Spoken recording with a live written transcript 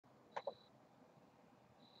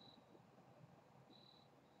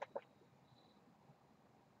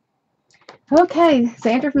Okay,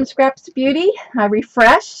 Sandra from Scraps to Beauty. I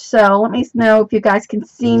refreshed, so let me know if you guys can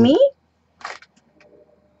see me.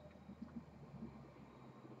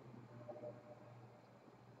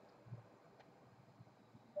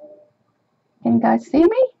 Can you guys see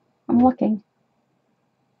me? I'm looking.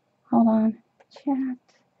 Hold on. Chat.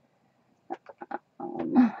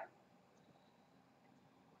 Um,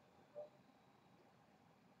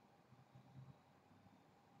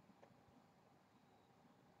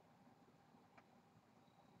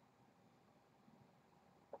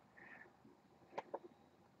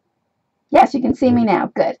 yes, you can see me now.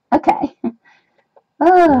 Good. Okay.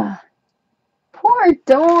 Oh, poor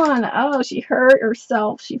Dawn. Oh, she hurt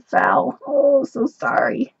herself. She fell. Oh, so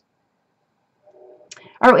sorry.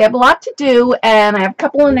 All right, we have a lot to do, and I have a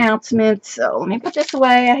couple announcements. So let me put this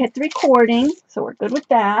away. I hit the recording, so we're good with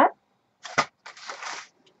that.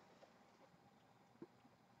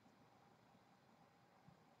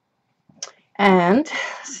 And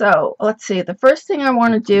so let's see. The first thing I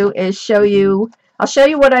want to do is show you. I'll show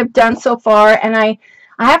you what I've done so far, and I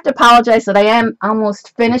have to apologize that I am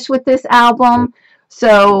almost finished with this album.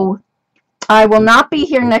 So I will not be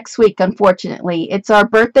here next week, unfortunately. It's our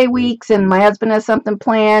birthday weeks, and my husband has something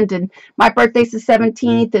planned, and my birthday's the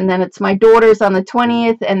 17th, and then it's my daughter's on the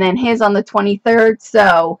 20th, and then his on the 23rd.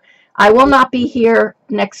 So I will not be here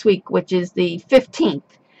next week, which is the 15th.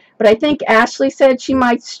 But I think Ashley said she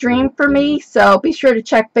might stream for me, so be sure to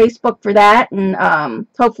check Facebook for that, and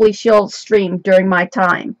hopefully she'll stream during my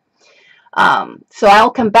time. So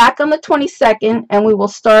I'll come back on the 22nd, and we will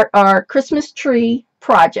start our Christmas tree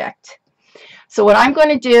project. So what I'm going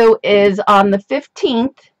to do is on the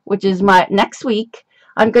 15th, which is my next week,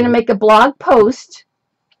 I'm going to make a blog post.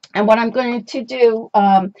 And what I'm going to do,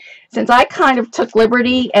 since I kind of took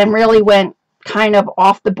liberty and really went kind of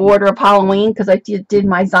off the border of Halloween because I did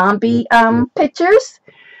my zombie pictures.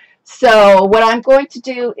 So what I'm going to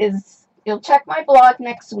do is, you'll check my blog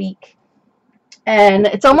next week. And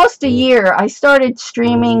it's almost a year. I started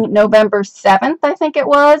streaming November 7th, I think it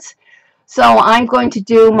was. So I'm going to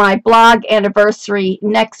do my blog anniversary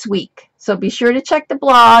next week. So be sure to check the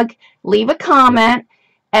blog, leave a comment,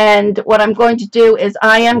 and what I'm going to do is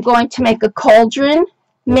I am going to make a cauldron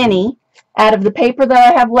mini out of the paper that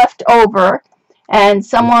I have left over. And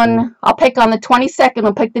someone, I'll pick on the 22nd,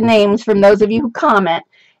 I'll pick the names from those of you who comment.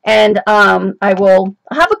 And I will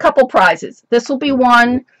have a couple prizes. This will be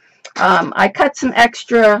one. I cut some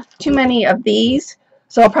extra, too many of these.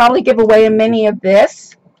 So I'll probably give away a mini of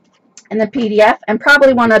this in the PDF, and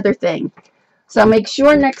probably one other thing. So make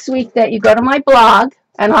sure next week that you go to my blog,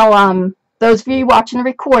 and I'll those of you watching the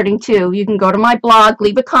recording too, you can go to my blog,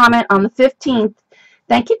 leave a comment on the 15th.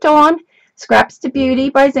 Thank you, Dawn. Scraps to Beauty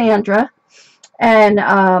by Sandra. And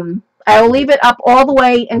I will leave it up all the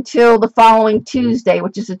way until the following Tuesday,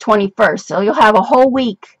 which is the 21st. So you'll have a whole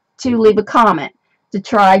week to leave a comment to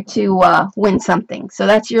try to win something. So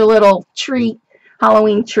that's your little treat,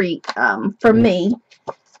 Halloween treat for me.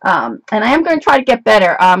 And I am going to try to get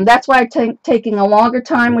better. That's why I'm taking a longer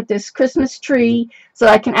time with this Christmas tree, so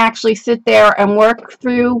I can actually sit there and work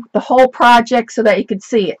through the whole project so that you can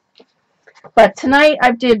see it. But tonight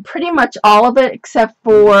I did pretty much all of it except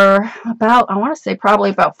for about, I want to say probably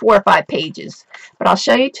about 4 or 5 pages. But I'll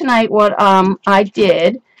show you tonight what I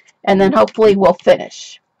did, and then hopefully we'll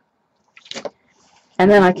finish. And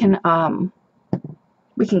then I can,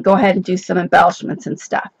 we can go ahead and do some embellishments and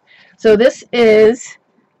stuff. So this is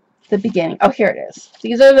the beginning. Oh, here it is.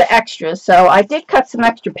 These are the extras. So I did cut some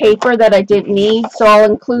extra paper that I didn't need, so I'll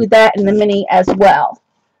include that in the mini as well.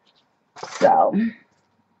 So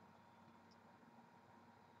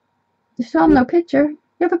you still have no picture. You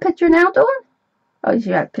have a picture now, Dawn? Oh,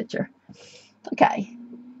 you have a picture. Okay.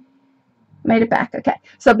 Made it back. Okay.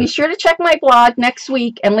 So be sure to check my blog next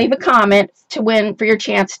week and leave a comment to win, for your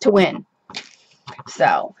chance to win.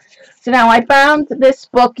 So now I bound this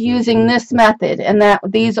book using this method, and that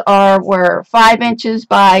these were 5 inches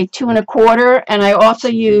by 2 1/4, and I also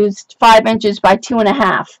used 5 inches by 2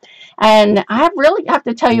 1/2. And I really have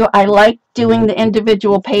to tell you, I like doing the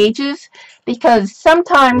individual pages, because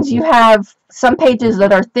sometimes you have some pages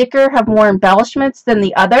that are thicker, have more embellishments than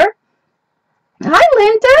the other. Hi,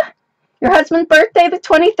 Linda. Your husband's birthday, the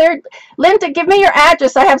 23rd. Linda, give me your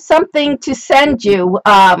address. I have something to send you.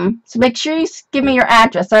 So make sure you give me your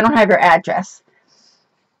address. I don't have your address.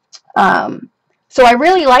 So I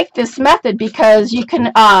really like this method because you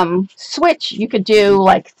can switch. You could do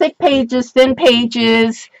like thick pages, thin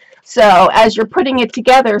pages. So as you're putting it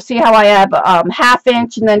together, see how I have 1/2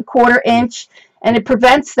 inch and then 1/4 inch, and it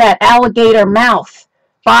prevents that alligator mouth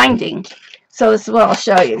binding. So this is what I'll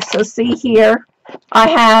show you. So see here, I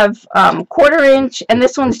have 1/4 inch, and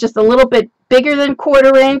this one's just a little bit bigger than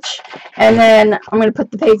 1/4 inch. And then I'm going to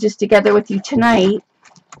put the pages together with you tonight.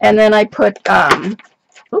 And then I put,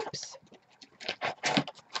 oops,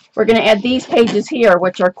 we're going to add these pages here,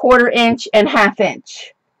 which are 1/4 inch and 1/2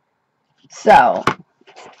 inch. So,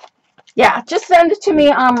 yeah, just send it to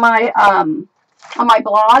me on my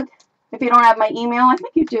blog. If you don't have my email, I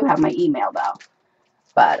think you do have my email though.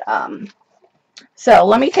 But so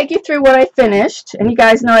let me take you through what I finished. And you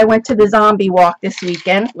guys know I went to the zombie walk this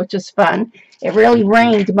weekend, which was fun. It really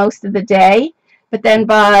rained most of the day, but then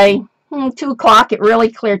by 2 o'clock it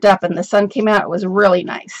really cleared up and the sun came out. It was really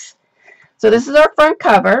nice. So this is our front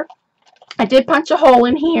cover. I did punch a hole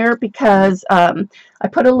in here because I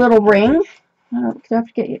put a little ring. I have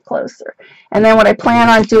to get you closer. And then what I plan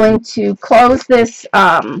on doing to close this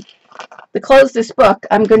book,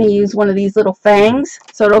 I'm going to use one of these little fangs.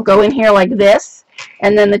 So it'll go in here like this,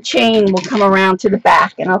 and then the chain will come around to the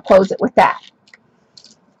back, and I'll close it with that.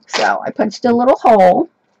 So I punched a little hole.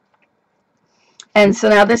 And so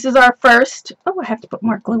now this is our first, oh, I have to put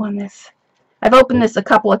more glue on this. I've opened this a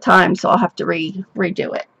couple of times, so I'll have to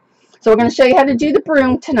redo it. So we're going to show you how to do the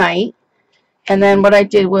broom tonight. And then what I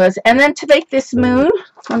did was, and then to make this moon,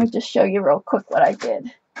 let me just show you real quick what I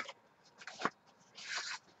did.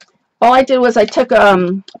 All I did was I took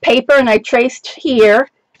paper and I traced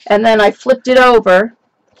here, and then I flipped it over,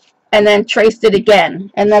 and then traced it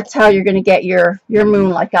again. And that's how you're going to get your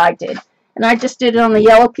moon like I did. And I just did it on the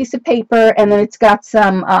yellow piece of paper, and then it's got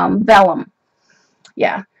some vellum.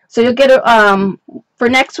 Yeah. So you'll get it, for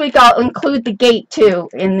next week I'll include the gate too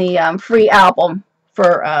in the free album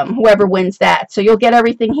for whoever wins that. So you'll get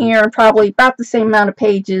everything here and probably about the same amount of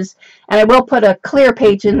pages. And I will put a clear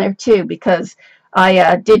page in there too, because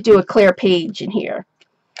I did do a clear page in here.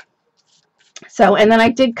 So, and then I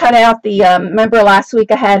did cut out the, remember last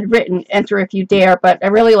week I had written enter if you dare, but I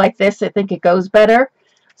really like this. I think it goes better.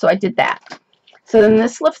 So I did that. So then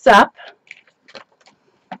this lifts up.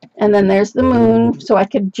 And then there's the moon, so I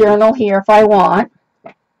could journal here if I want.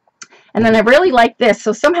 And then I really like this,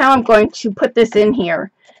 so somehow I'm going to put this in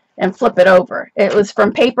here and flip it over. It was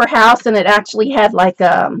from Paper House, and it actually had like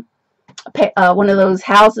one of those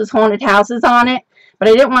houses, haunted houses on it. But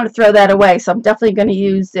I didn't want to throw that away, so I'm definitely going to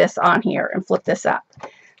use this on here and flip this up.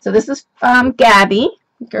 So this is Gabby.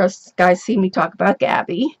 Guys see me talk about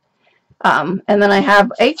Gabby. And then I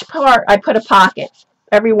have each part, I put a pocket.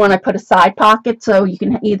 Every one I put a side pocket, so you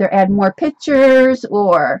can either add more pictures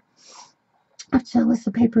or... what's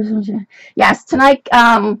the papers? Yes, tonight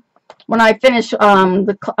when I finish,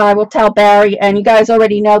 I will tell Barry, and you guys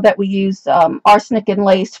already know that we use Arsenic and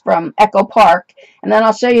Lace from Echo Park. And then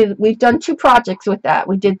I'll show you, we've done 2 projects with that.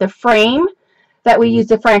 We did the frame that we used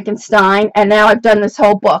the Frankenstein, and now I've done this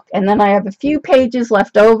whole book. And then I have a few pages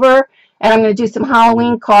left over, and I'm going to do some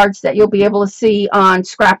Halloween cards that you'll be able to see on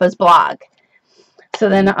Scrappa's blog. So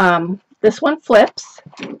then this one flips.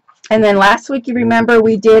 And then last week, you remember,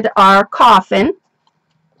 we did our coffin.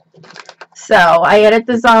 So I added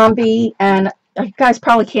the zombie, and you guys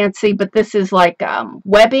probably can't see, but this is like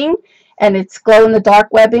webbing, and it's glow-in-the-dark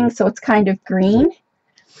webbing, so it's kind of green.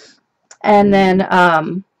 And then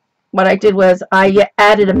what I did was I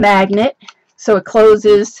added a magnet, so it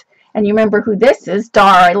closes. And you remember who this is,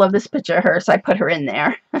 Dar. I love this picture of her, so I put her in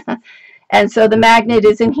there. And so the magnet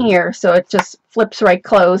is in here, so it just flips right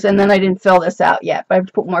close. And then I didn't fill this out yet, but I have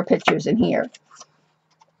to put more pictures in here.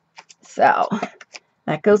 So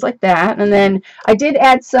that goes like that. And then I did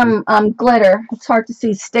add some glitter. It's hard to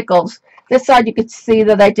see, stickles. This side you could see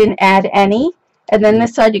that I didn't add any. And then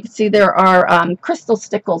this side you can see there are crystal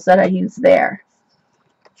stickles that I used there.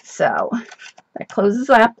 So that closes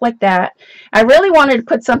up like that. I really wanted to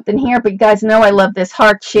put something here, but you guys know I love this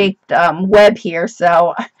heart-shaped web here,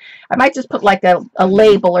 so I might just put like a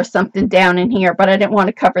label or something down in here, but I didn't want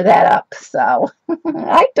to cover that up. So,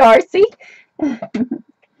 hi, Darcy.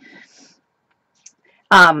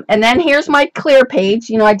 And then here's my clear page.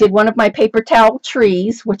 You know, I did one of my paper towel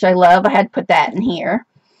trees, which I love. I had to put that in here.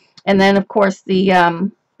 And then, of course,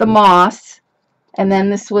 the moss. And then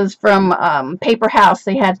this was from Paper House.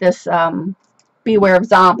 They had this Beware of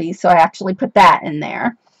Zombies, so I actually put that in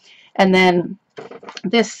there. And then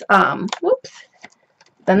this, whoops.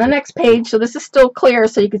 Then the next page, so this is still clear,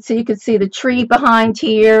 so you can see the tree behind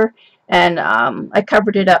here, and I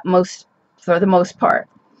covered it up for the most part.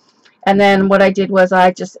 And then what I did was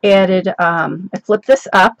I just added, I flipped this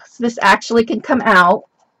up, so this actually can come out,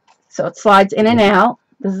 so it slides in and out.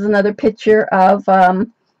 This is another picture of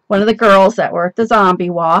one of the girls that were at the zombie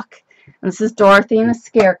walk. And this is Dorothy and the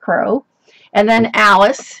Scarecrow. And then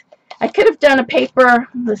Alice. I could have done a paper,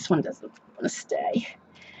 this one doesn't want to stay.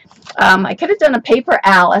 I could have done a paper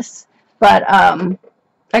Alice, but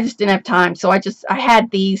I just didn't have time. So I had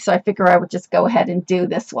these, so I figure I would just go ahead and do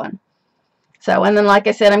this one. So, and then like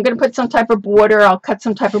I said, I'm going to put some type of border. I'll cut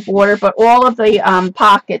some type of border, but all of the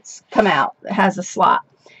pockets come out. It has a slot.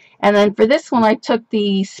 And then for this one, I took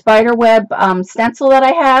the spider web stencil that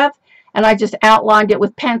I have, and I just outlined it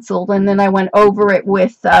with pencil, and then I went over it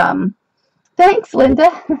with, thanks,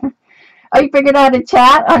 Linda. Oh, you figured out how to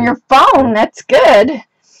chat on your phone. That's good.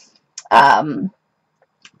 I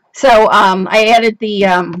added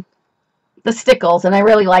the stickles, and I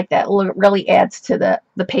really like that. It really adds to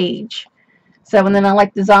the page. So, and then I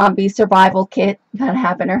like the zombie survival kit that I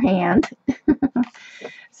have in her hand.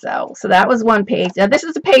 So that was one page. Now, this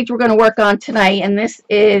is the page we're going to work on tonight, and this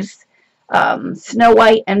is Snow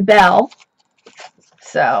White and Belle.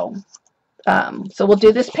 So we'll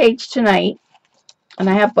do this page tonight, and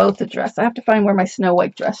I have both the dress. I have to find where my Snow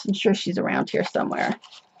White dress. I'm sure she's around here somewhere.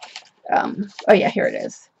 Oh yeah, here it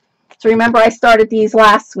is. So remember, I started these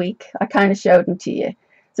last week. I kind of showed them to you.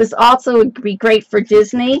 This also would be great for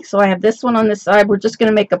Disney. So I have this one on this side. We're just going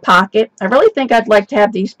to make a pocket. I really think I'd like to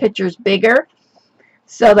have these pictures bigger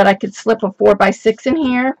so that I could slip a 4x6 in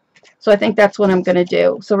here. So I think that's what I'm going to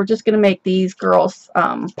do. So we're just going to make these girls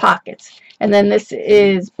pockets. And then this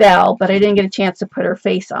is Belle, but I didn't get a chance to put her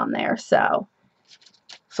face on there. So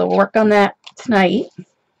we'll work on that tonight.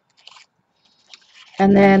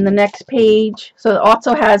 And then the next page, so it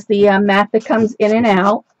also has the mat that comes in and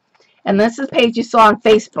out. And this is the page you saw on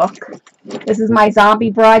Facebook. This is my zombie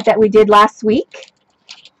bride that we did last week.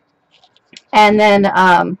 And then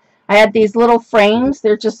I had these little frames.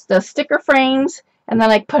 They're just the sticker frames. And then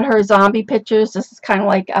I put her zombie pictures. This is kind of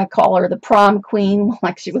like, I call her the prom queen,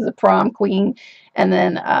 like she was a prom queen. And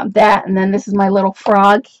then that. And then this is my little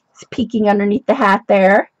frog. It's peeking underneath the hat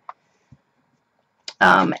there.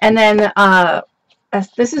 And then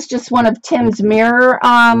this is just one of Tim's mirror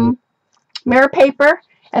paper.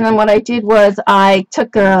 And then what I did was I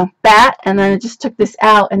took a bat and then I just took this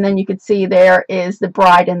out, and then you could see there is the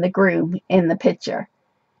bride and the groom in the picture.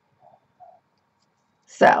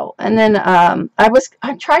 So, and then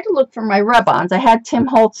I tried to look for my rub-ons. I had Tim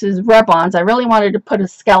Holtz's rub-ons. I really wanted to put a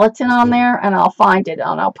skeleton on there, and I'll find it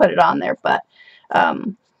and I'll put it on there. But I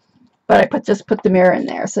just put the mirror in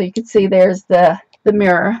there, so you can see there's the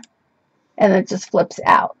mirror, and it just flips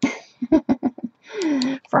out.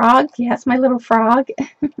 Frog, yes, my little frog.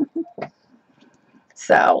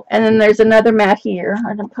 So, and then there's another mat here.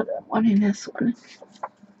 I'm going to put one in this one.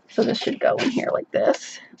 So this should go in here like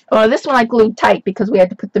this. Oh, this one I glued tight because we had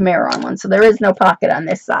to put the mirror on one. So there is no pocket on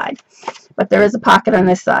this side. But there is a pocket on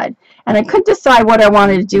this side. And I couldn't decide what I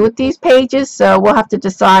wanted to do with these pages. So we'll have to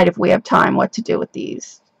decide if we have time what to do with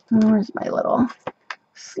these. Where's my little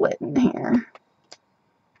slit in here?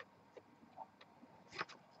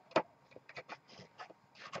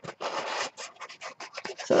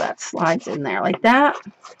 So that slides in there like that.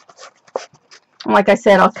 And like I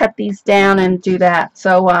said, I'll cut these down and do that.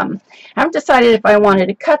 So I haven't decided if I wanted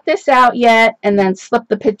to cut this out yet and then slip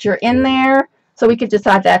the picture in there. So we could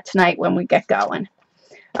decide that tonight when we get going.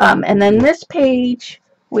 And then this page,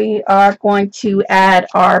 we are going to add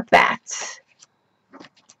our bats.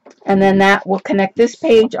 And then that will connect this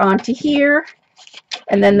page onto here.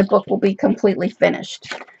 And then the book will be completely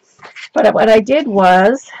finished. But what I did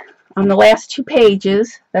was, on the last two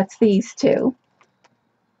pages, that's these two.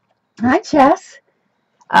 Hi, Chess.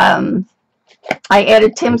 I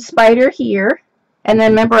added Tim's spider here. And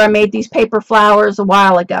then remember I made these paper flowers a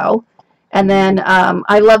while ago. And then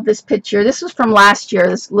I love this picture. This was from last year.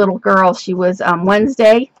 This little girl, she was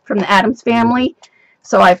Wednesday from the Addams Family.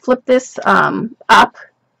 So I flipped this up.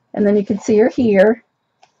 And then you can see her here.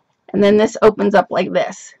 And then this opens up like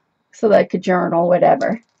this. So that I could journal,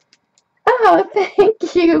 whatever. Oh,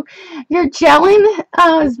 thank you. You're gelling,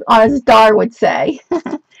 as Dar would say.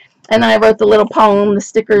 And then I wrote the little poem, the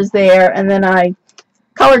stickers there, and then I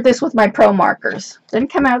colored this with my Pro markers.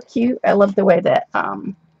 Didn't come out cute. I love the way that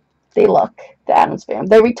they look, the Addams Family.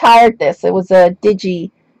 They retired this. It was a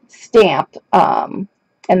digi stamp, and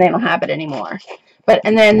they don't have it anymore.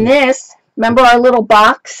 And then this, remember our little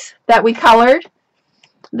box that we colored?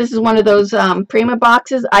 This is one of those Prima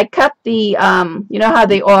boxes. I cut the, you know how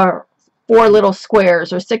they are, 4 little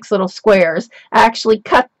squares or 6 little squares. I actually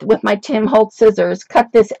cut with my Tim Holtz scissors, cut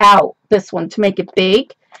this out, this one, to make it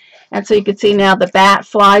big. And so you can see now the bat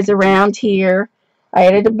flies around here. I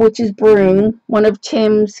added a witch's broom, one of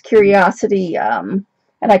Tim's Curiosity, and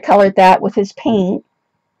I colored that with his paint.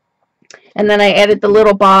 And then I added the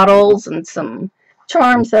little bottles and some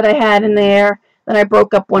charms that I had in there. Then I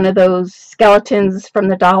broke up one of those skeletons from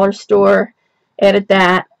the dollar store, added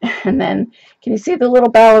that, and then can you see the little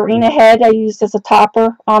ballerina head I used as a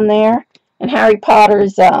topper on there? and Harry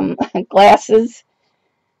Potter's glasses.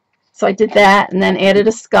 So I did that, and then added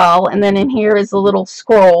a skull, and then in here is the little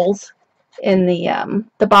scrolls in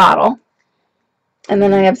the bottle. And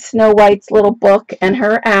then I have Snow White's little book and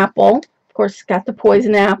her apple. Of course, got the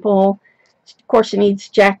poison apple. Of course, she needs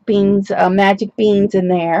Jack Beans, magic beans in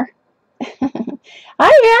there.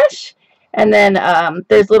 Hi, Ash. And then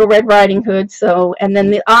there's Little Red Riding Hood. So, and then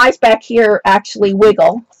the eyes back here actually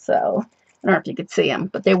wiggle. So I don't know if you could see them,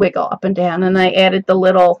 but they wiggle up and down. And I added the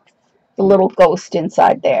little ghost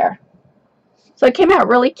inside there. So it came out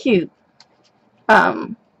really cute.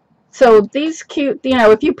 So these cute, you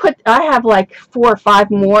know, if you put, I have like 4 or 5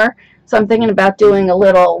 more. So I'm thinking about doing a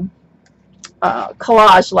little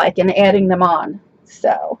collage like and adding them on.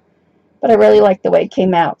 So, but I really like the way it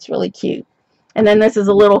came out. It's really cute. And then this is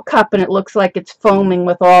a little cup, and it looks like it's foaming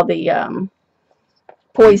with all the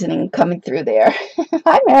poisoning coming through there.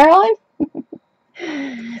 Hi, Marilyn.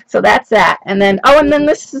 So that's that. And then, oh, and then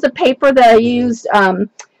this is a paper that I used.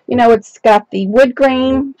 You know, it's got the wood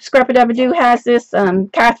grain. Scrap-a-Dub-a-Doo has this.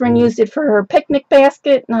 Catherine used it for her picnic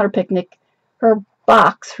basket. Not her picnic, her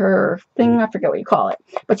box, her thing. I forget what you call it.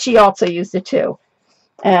 But she also used it too.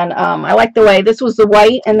 And I like the way, this was the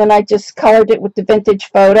white, and then I just colored it with the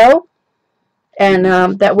vintage photo. And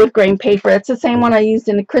that wood grain paper, it's the same one I used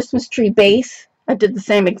in the Christmas tree base. I did the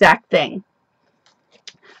same exact thing.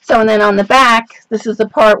 So, and then on the back, this is the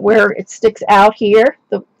part where it sticks out here,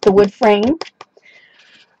 the wood frame.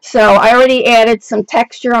 So I already added some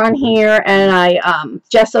texture on here, and I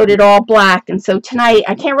gessoed it all black. And so tonight,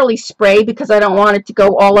 I can't really spray because I don't want it to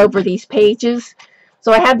go all over these pages.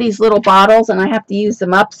 So I have these little bottles, and I have to use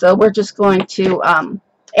them up. So we're just going to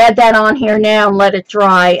add that on here now and let it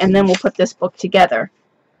dry, and then we'll put this book together.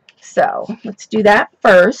 So let's do that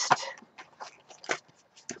first.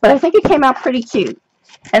 But I think it came out pretty cute.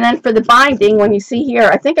 And then for the binding, when you see here,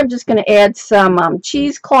 I think I'm just going to add some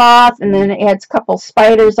cheesecloth, and then it adds a couple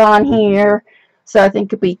spiders on here. So I think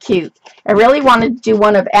it'd be cute. I really wanted to do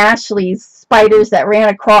one of Ashley's spiders that ran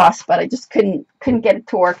across, but I just couldn't get it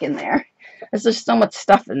to work in there. There's just so much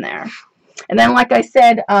stuff in there. And then, like I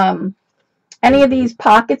said, any of these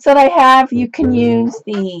pockets that I have, you can use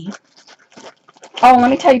the... Oh,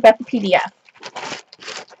 let me tell you about the PDF.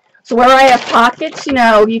 So where I have pockets, you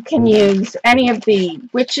know, you can use any of the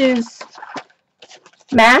witches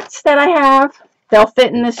mats that I have. They'll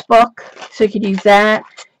fit in this book, so you could use that.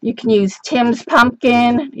 You can use Tim's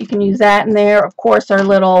pumpkin. You can use that in there. Of course, our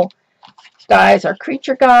little guys, our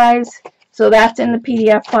creature guys. So that's in the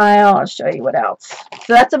PDF file. I'll show you what else.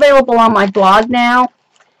 So that's available on my blog now,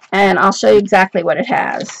 and I'll show you exactly what it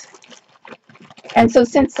has. And so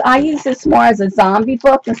since I use this more as a zombie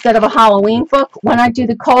book instead of a Halloween book, when I do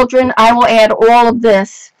the cauldron, I will add all of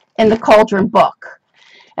this in the cauldron book.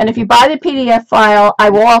 And if you buy the PDF file, I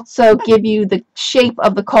will also give you the shape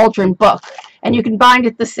of the cauldron book. And you can bind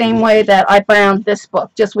it the same way that I bound this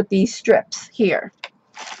book, just with these strips here.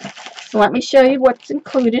 So let me show you what's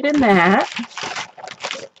included in that.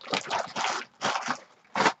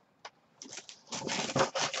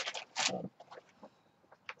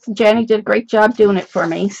 Jenny did a great job doing it for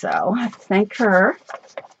me, so I have to thank her.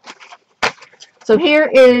 So here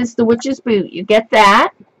is the witch's boot. You get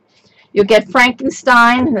that. You'll get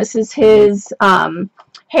Frankenstein. This is his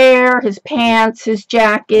hair, his pants, his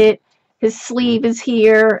jacket. His sleeve is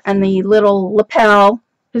here, and the little lapel,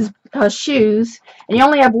 his shoes. And you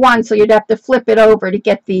only have one, so you'd have to flip it over to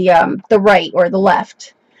get the right or the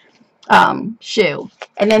left shoe.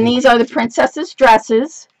 And then these are the princess's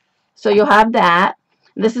dresses, so you'll have that.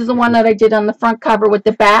 This is the one that I did on the front cover with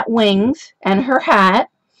the bat wings and her hat.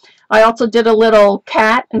 I also did a little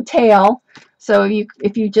cat and tail. So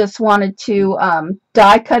if you just wanted to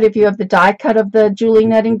die cut, if you have the die cut of the Julie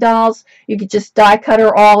Netting dolls, you could just die cut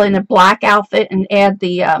her all in a black outfit and add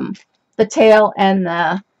the tail and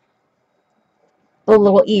the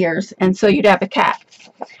little ears. And so you'd have a cat.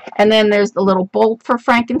 And then there's the little bolt for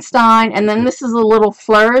Frankenstein. And then this is a little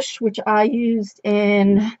flourish, which I used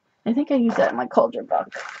in... I think I used that in my cauldron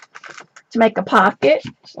book to make a pocket.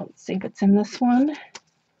 So let's see if it's in this one.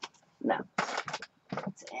 No,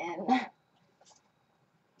 it's in.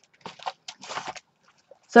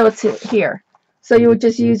 So it's here. So you would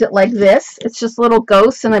just use it like this. It's just little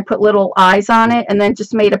ghosts, and I put little eyes on it, and then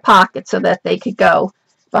just made a pocket so that they could go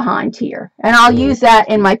behind here. And I'll use that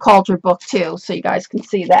in my cauldron book too, so you guys can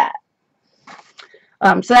see that.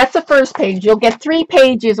 So that's the first page. You'll get 3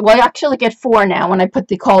 pages. Well, I actually get 4 now when I put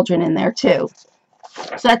the cauldron in there too.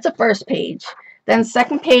 So that's the first page. Then the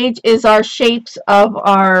second page is our shapes of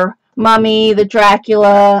our mummy, the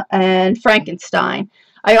Dracula, and Frankenstein.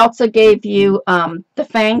 I also gave you the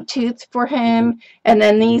fang tooth for him. And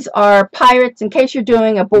then these are pirates in case you're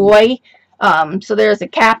doing a boy. So there's a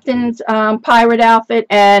captain's pirate outfit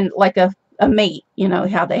and like a mate, you know,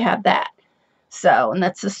 how they have that. So, and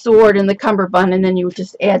that's the sword and the cummerbund, and then you would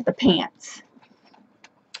just add the pants.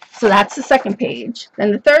 So that's the second page.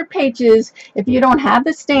 Then the third page is if you don't have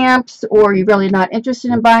the stamps or you're really not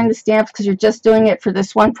interested in buying the stamps because you're just doing it for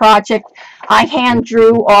this one project, I hand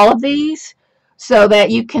drew all of these so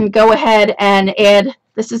that you can go ahead and add,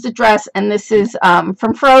 this is the dress, and this is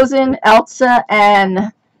from Frozen, Elsa,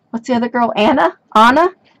 and what's the other girl? Anna?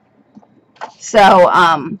 So,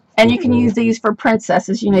 and you can use these for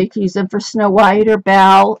princesses. You know, you can use them for Snow White or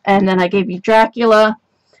Belle. And then I gave you Dracula.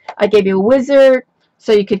 I gave you a wizard.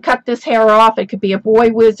 So you could cut this hair off. It could be a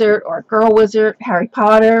boy wizard or a girl wizard, Harry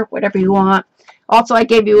Potter, whatever you want. Also, I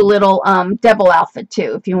gave you a little devil outfit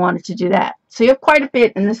too, if you wanted to do that. So you have quite a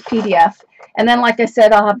bit in this PDF. And then, like I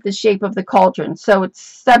said, I'll have the shape of the cauldron. So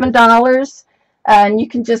it's $7. And you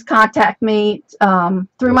can just contact me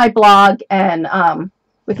through my blog, and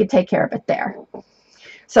we can take care of it there.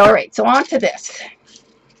 So, all right, so on to this.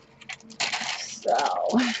 So,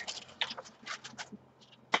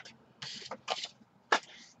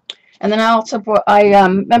 and then I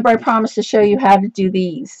remember I promised to show you how to do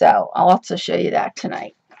these, so I'll also show you that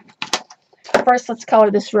tonight. First, let's color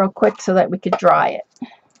this real quick so that we could dry it.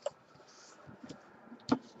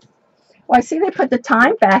 Well, I see they put the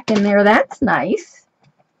time back in there. That's nice.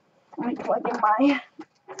 Let me plug in my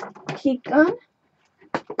heat gun.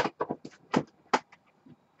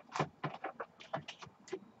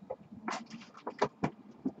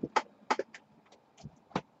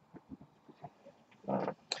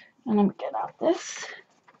 And let me get out this.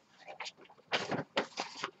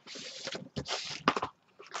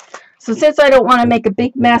 So since I don't want to make a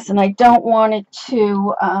big mess and I don't want it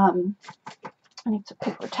to, I need some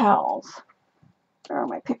paper towels. Where are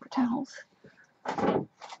my paper towels?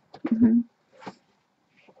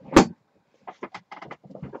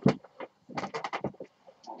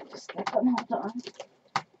 Just hold on.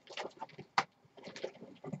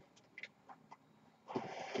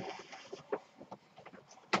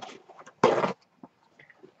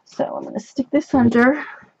 So I'm going to stick this under.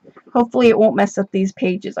 Hopefully it won't mess up these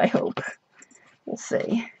pages, I hope. We'll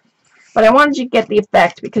see. But I wanted you to get the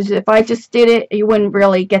effect, because if I just did it, you wouldn't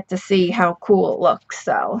really get to see how cool it looks.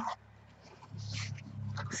 So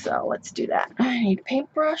let's do that. I need a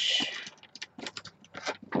paintbrush.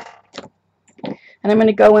 And I'm going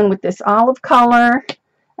to go in with this olive color.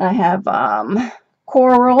 I have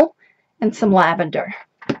coral and some lavender.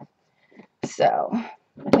 So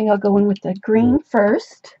I think I'll go in with the green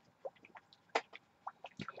first.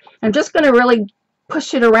 I'm just going to really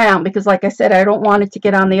push it around because, like I said, I don't want it to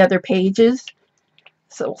get on the other pages.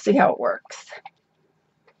 So we'll see how it works.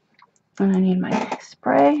 And I need my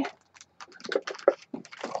spray.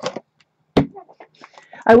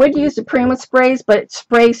 I would use the Prima sprays, but it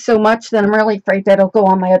sprays so much that I'm really afraid that it'll go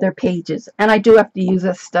on my other pages. And I do have to use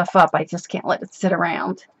this stuff up. I just can't let it sit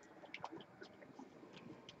around.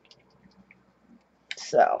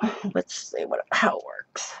 So let's see how it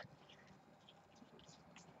works.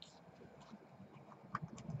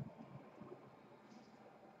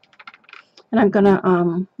 And I'm going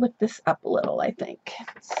to lift this up a little, I think.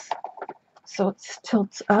 So it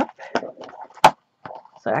tilts up.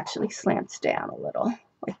 So it actually slants down a little,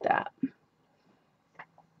 like that.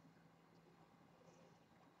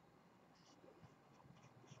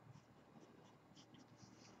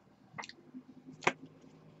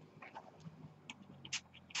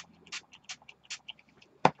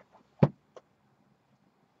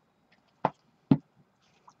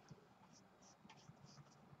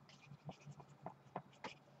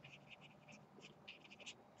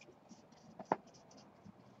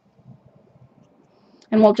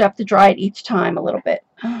 And we'll have to dry it each time a little bit.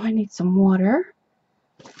 Oh, I need some water.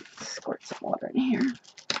 Squirt some water in here.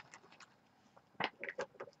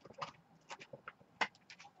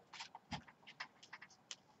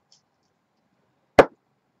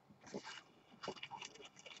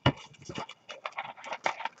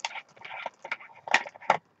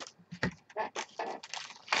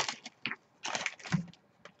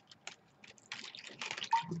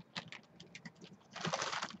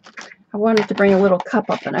 I wanted to bring a little cup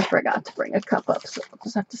up and I forgot to bring a cup up, so I'll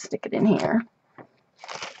just have to stick it in here.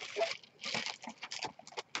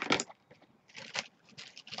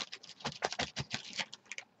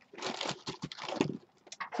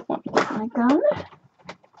 Let me get my gun.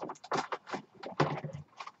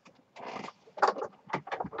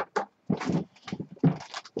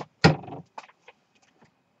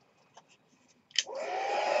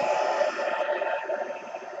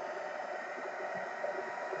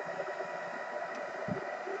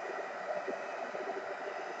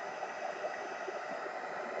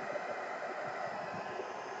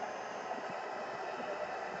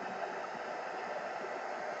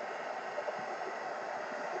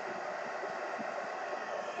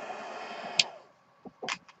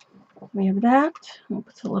 We have that. We'll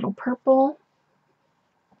put a little purple.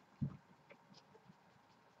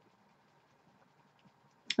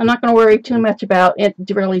 I'm not going to worry too much about it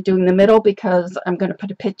really doing the middle because I'm going to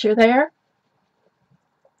put a picture there.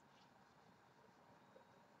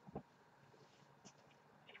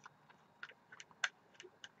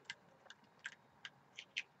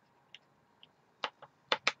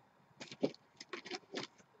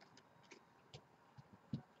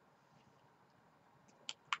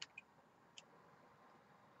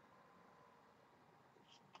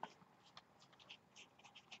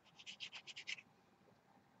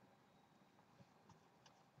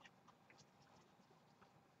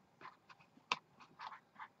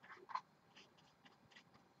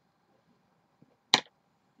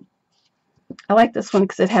 I like this one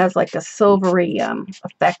because it has like a silvery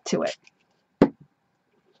effect to it.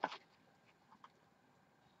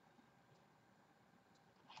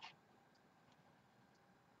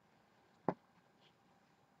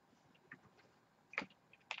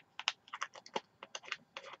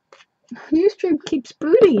 Ustream keeps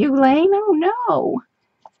booting you, Lane. Oh no.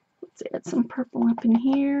 Let's add some purple up in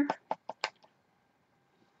here.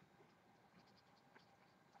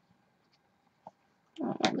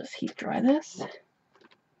 I'll just heat dry this.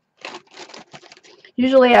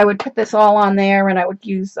 Usually I would put this all on there and I would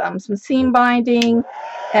use some seam binding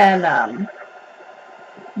and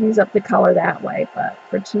use up the color that way. But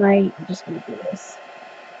for tonight, I'm just going to do this.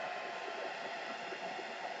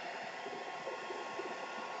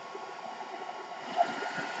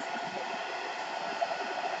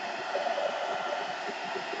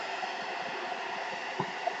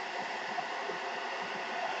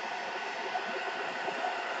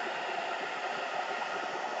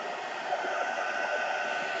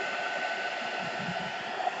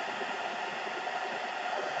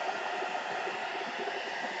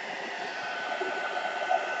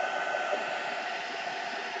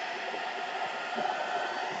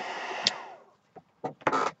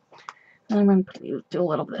 And I'm going to do a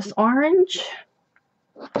little of this orange.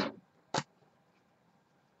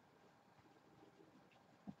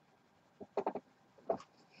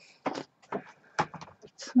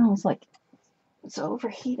 It smells like it's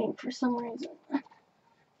overheating for some reason.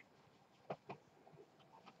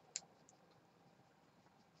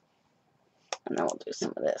 And then we'll do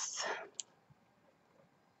some of this.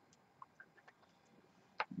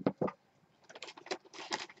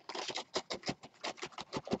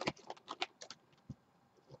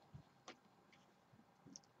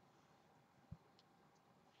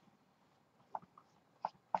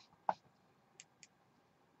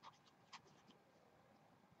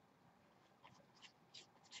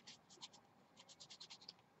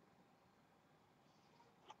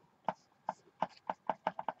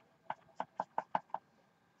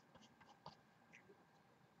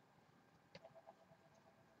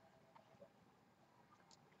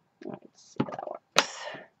 Let's see how that works.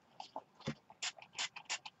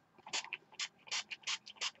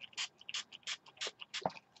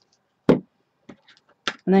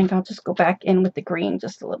 And then I'll just go back in with the green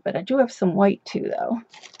just a little bit. I do have some white too, though.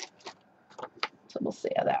 So we'll see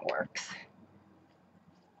how that works.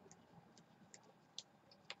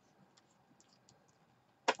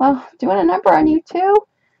 Well, doing a number on you too.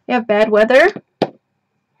 You have bad weather.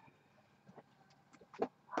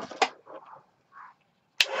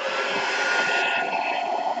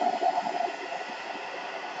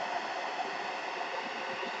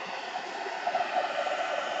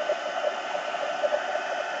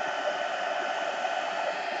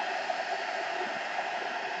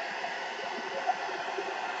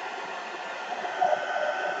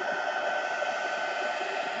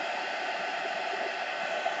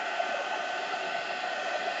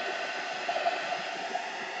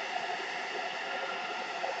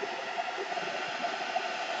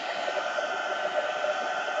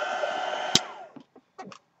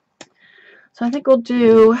 So I think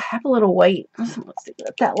we'll have a little white. Let's see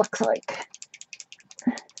what that looks like.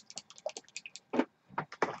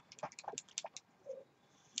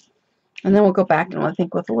 And then we'll go back and I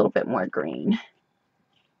think with a little bit more green.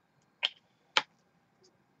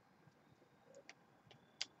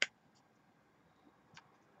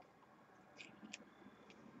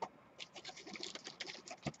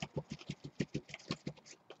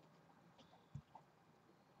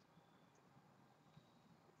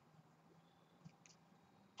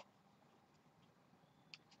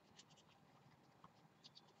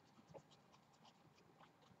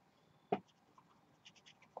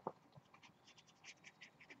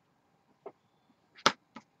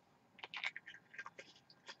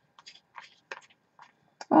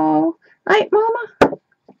 Oh, night, Mama.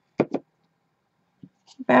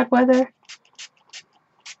 bad weather.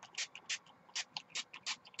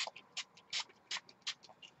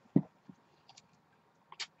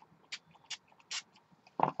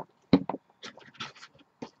 I'm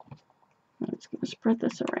just going to spread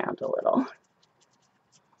this around a little.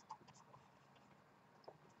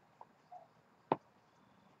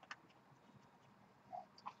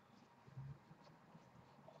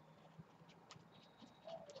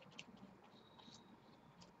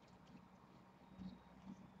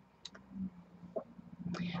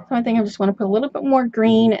 So I think I just want to put a little bit more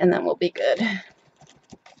green and then we'll be good.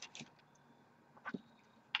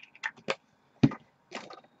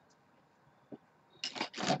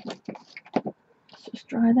 Let's just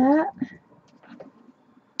dry that.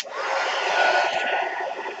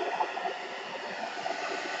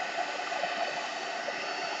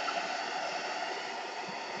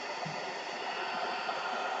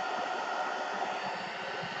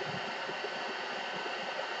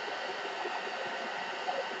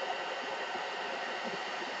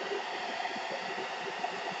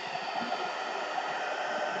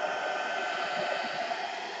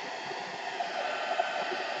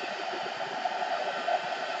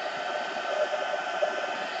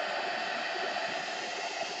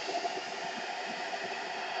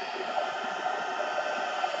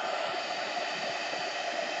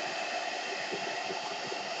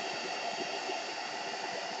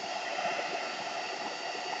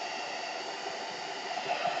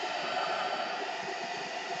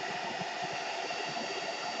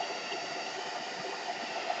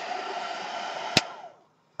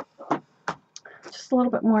 Just a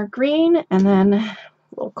little bit more green and then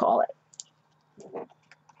we'll call it.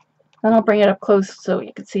 Then I'll bring it up close so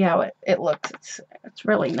you can see how it looks. It's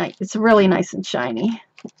really nice. It's really nice and shiny.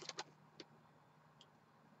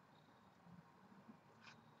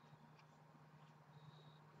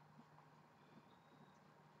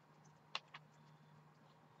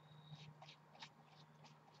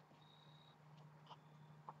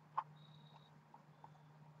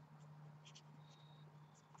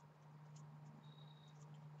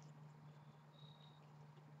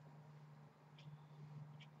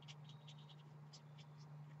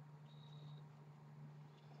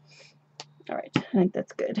 All right, I think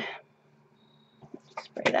that's good.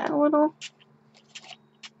 Spray that a little.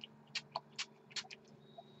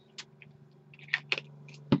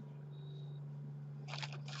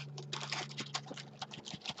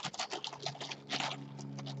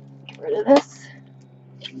 Get rid of this.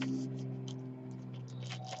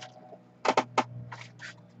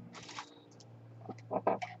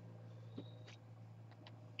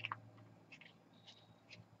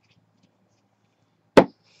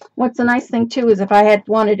 What's a nice thing too is if I had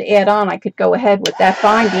wanted to add on, I could go ahead with that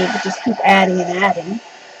binding, but just keep adding and adding.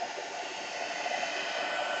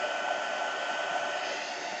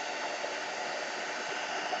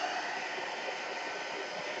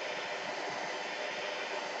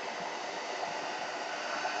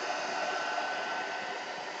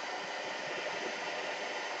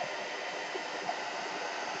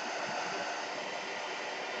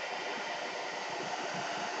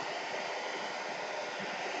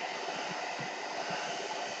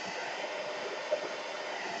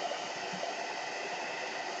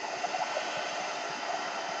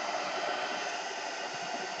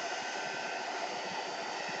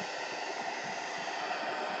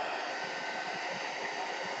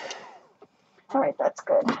 All right, that's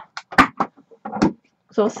good.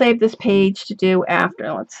 So I'll save this page to do after.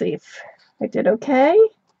 Let's see if I did okay.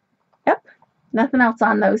 Yep, nothing else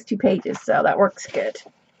on those 2 pages, so that works good.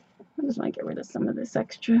 I just want to get rid of some of this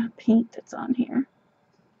extra paint that's on here.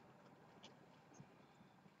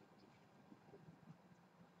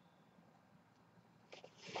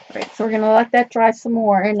 All right, so we're going to let that dry some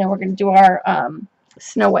more, and then we're going to do our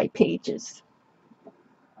Snow White pages.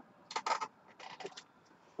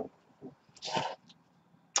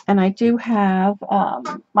 And I do have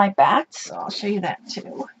my bats, so I'll show you that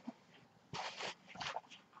too.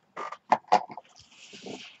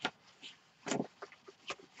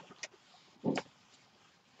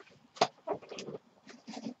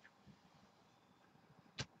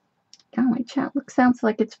 Oh, my chat sounds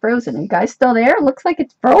like it's frozen. Are you guys still there? It looks like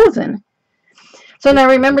it's frozen. So now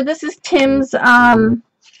remember, this is Tim's bell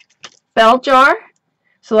jar.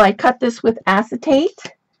 So I cut this with acetate.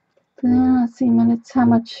 Let's see minutes. How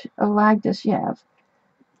much a lag does she have?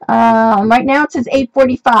 Right now it says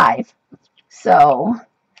 8:45. So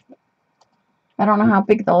I don't know how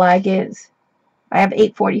big the lag is. I have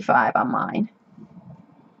 8:45 on mine.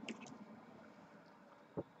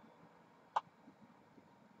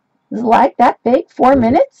 Is the lag that big? 4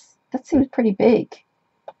 minutes? That seems pretty big.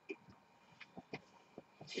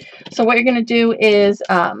 So what you're going to do is,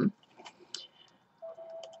 oh,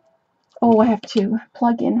 I have to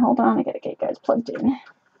plug in. Hold on, I got to get you guys plugged in.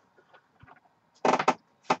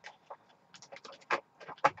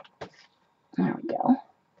 There we go.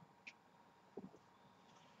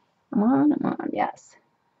 Come on, yes.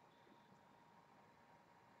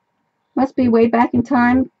 Must be way back in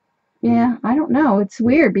time. Yeah, I don't know. It's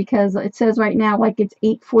weird because it says right now like it's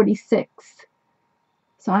 8:46.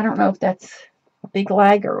 So I don't know if that's a big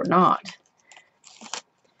lagger or not.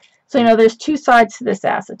 So, you know, there's two sides to this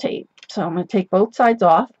acetate. So I'm going to take both sides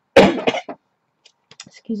off.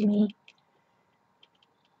 Excuse me.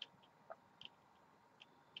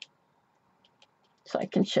 So I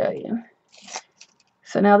can show you.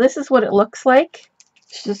 So now this is what it looks like.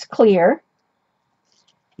 It's just clear.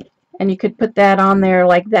 And you could put that on there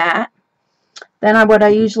like that. Then what I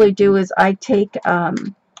usually do is I take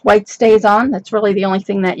white StazOn. That's really the only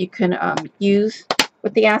thing that you can use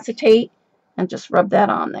with the acetate. And just rub that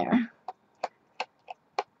on there.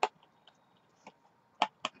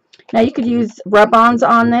 Now you could use rub-ons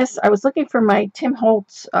on this. I was looking for my Tim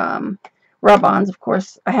Holtz rub-ons. Of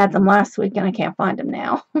course, I had them last week and I can't find them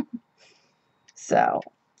now. So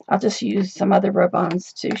I'll just use some other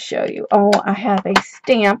rub-ons to show you. Oh, I have a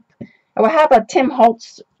stamp. Oh, I have a Tim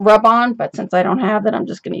Holtz rub-on, but since I don't have that, I'm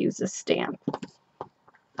just going to use this stamp.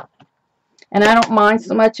 And I don't mind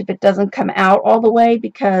so much if it doesn't come out all the way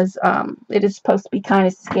because it is supposed to be kind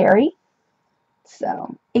of scary.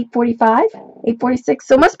 So 8:45, 8:46.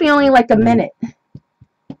 So it must be only like a minute.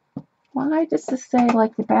 Why does this say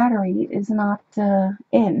like the battery is not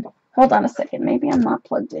in? Hold on a second. Maybe I'm not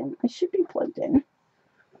plugged in. I should be plugged in.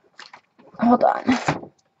 Hold on.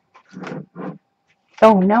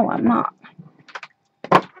 Oh, no, I'm not.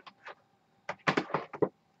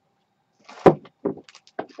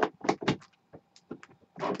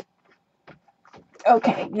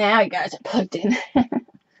 Okay, now you guys are plugged in.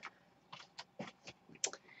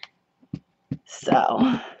 So,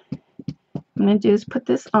 what I'm going to do is put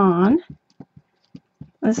this on.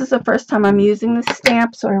 This is the first time I'm using this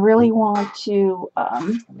stamp, so I really want to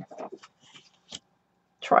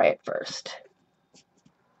try it first.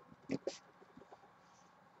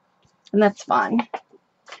 And that's fine.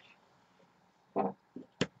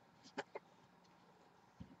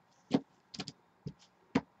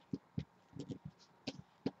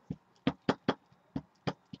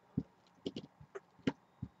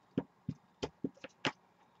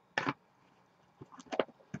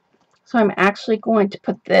 So I'm actually going to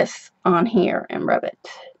put this on here and rub it.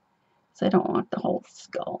 So I don't want the whole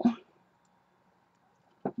skull.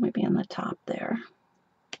 Maybe on the top there.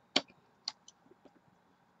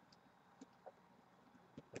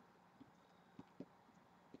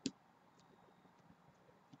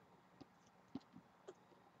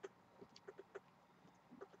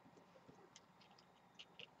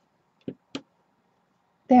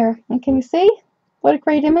 There, and can you see what a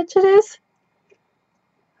great image it is?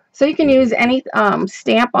 So you can use any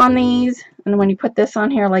stamp on these, and when you put this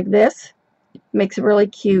on here like this, it makes a really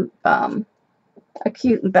cute, a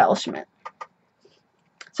cute embellishment.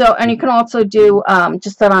 So, and you can also do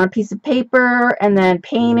just that on a piece of paper, and then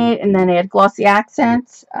paint it, and then add glossy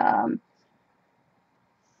accents. So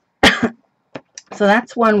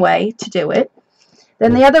that's one way to do it.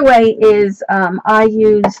 Then the other way is I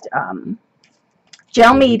used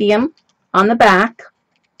gel medium on the back.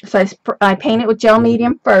 So I paint it with gel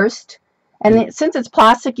medium first. And since it's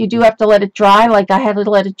plastic, you do have to let it dry. Like I had to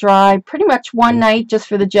let it dry pretty much one night just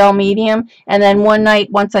for the gel medium. And then one night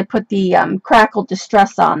once I put the Crackle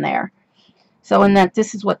Distress on there. So in that,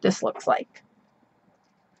 this is what this looks like.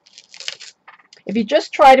 If you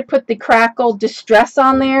just try to put the Crackle Distress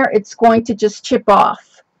on there, it's going to just chip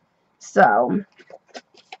off. So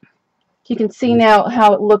you can see now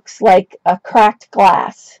how it looks like a cracked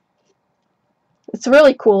glass. It's a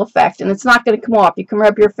really cool effect, and it's not going to come off. You can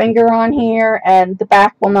rub your finger on here, and the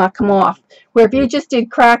back will not come off. Where if you just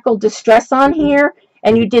did Crackle Distress on here,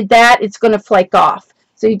 and you did that, it's going to flake off.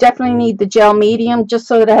 So you definitely need the gel medium, just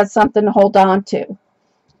so that it has something to hold on to.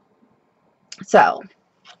 So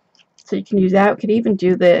you can use that. You could even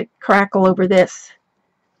do the crackle over this,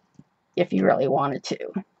 if you really wanted to.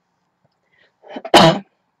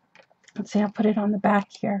 Let's see, I'll put it on the back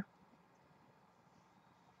here.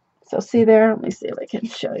 So see there, let me see if I can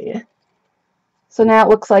show you. So now it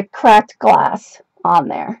looks like cracked glass on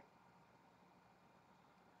there.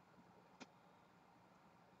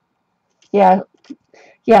 Yeah,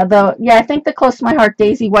 I think the Close to My Heart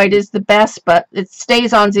Daisy White is the best, but it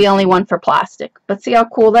StazOn's the only one for plastic. But see how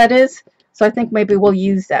cool that is? So I think maybe we'll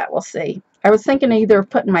use that. We'll see. I was thinking either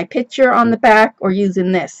putting my picture on the back or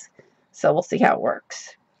using this. So we'll see how it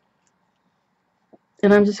works.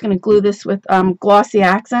 And I'm just going to glue this with glossy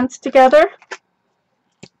accents together.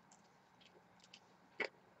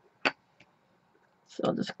 So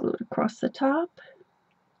I'll just glue it across the top.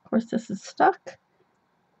 Of course, this is stuck.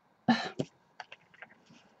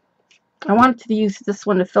 I wanted to use this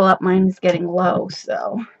one to fill up. Mine is getting low,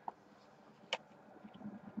 so.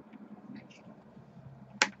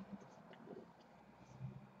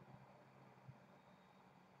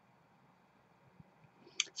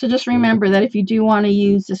 So just remember that if you do want to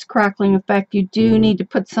use this crackling effect, you do need to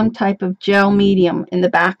put some type of gel medium in the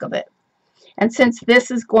back of it. And since this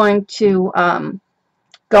is going to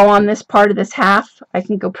go on this part of this half, I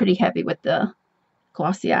can go pretty heavy with the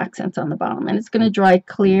glossy accents on the bottom. And it's going to dry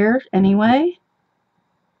clear anyway.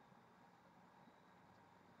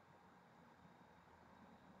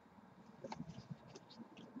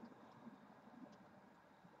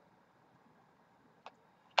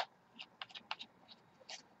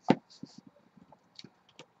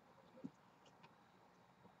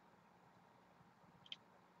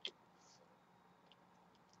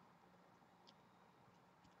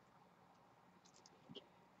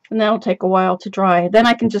 And that'll take a while to dry. Then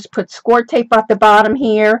I can just put score tape at the bottom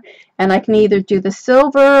here, and I can either do the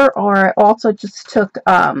silver, or I also just took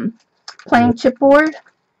plain chipboard.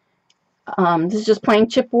 This is just plain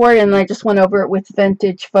chipboard, and I just went over it with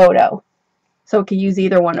vintage photo. So I could use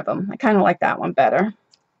either one of them. I kind of like that one better.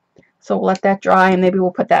 So we'll let that dry, and maybe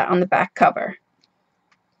we'll put that on the back cover.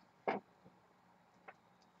 So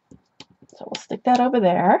we'll stick that over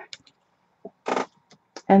there.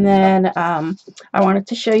 And then I wanted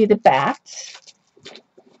to show you the bats.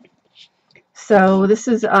 So this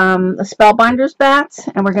is a Spellbinders bats,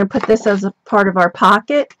 and we're going to put this as a part of our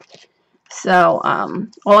pocket. So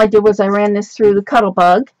all I did was I ran this through the Cuddle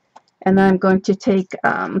Bug, and then I'm going to take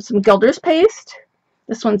some Gilder's paste.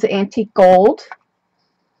 This one's antique gold.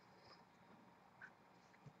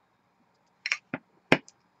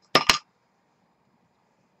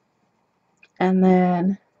 And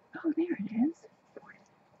then, oh, there it is.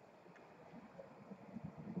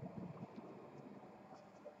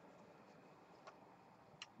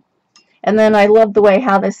 And then I love the way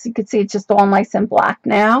how this, you can see it's just all nice and black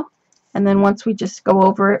now. And then once we just go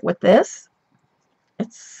over it with this,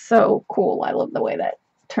 it's so cool. I love the way that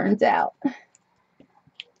turns out.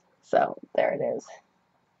 So there it is.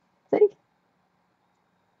 See?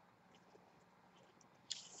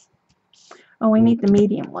 Oh, we need the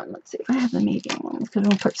medium one. Let's see if I have the medium one, because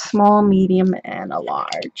we'll put small, medium, and a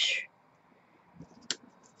large.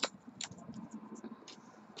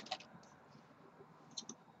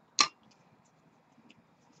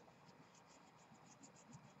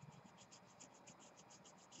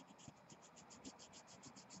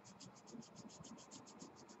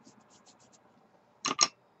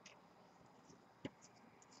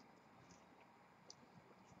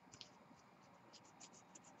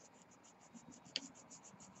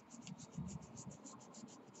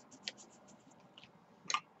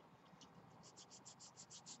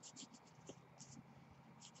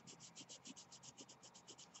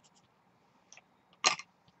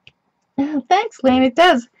 Thanks, Lane. It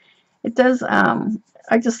does. It does.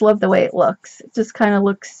 I just love the way it looks. It just kind of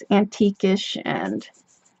looks antique-ish, and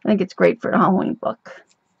I think it's great for a Halloween book.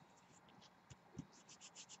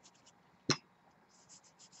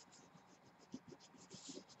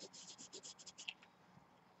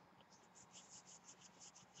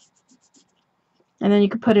 And then you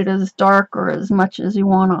can put it as dark or as much as you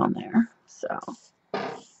want on there. So.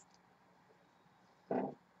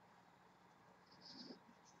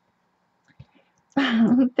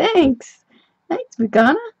 Thanks. Thanks,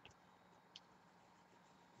 Vegana.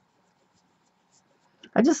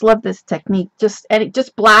 I just love this technique. Just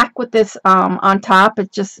black with this on top.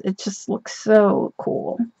 It just looks so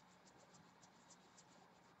cool.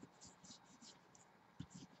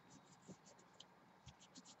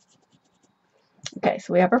 Okay,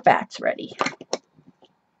 so we have our bats ready.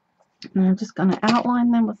 And I'm just going to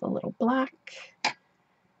outline them with a little black.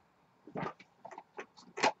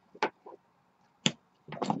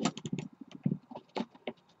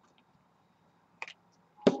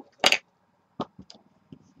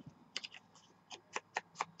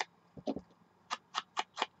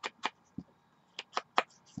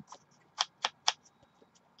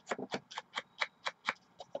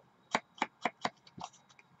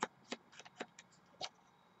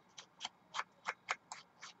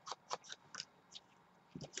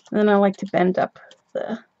 And then I like to bend up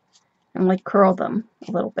and like curl them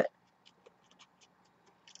a little bit.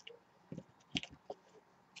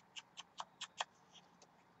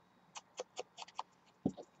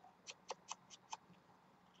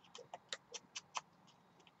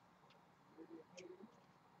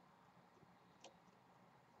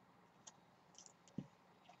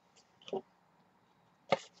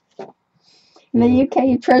 In the UK,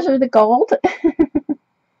 you treasure the gold.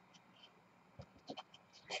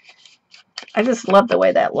 I just love the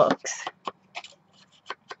way that looks.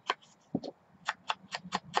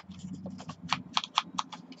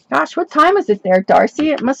 Gosh, what time is it there,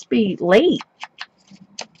 Darcy? It must be late.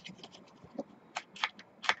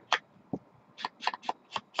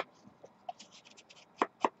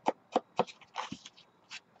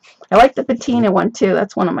 I like the patina one too.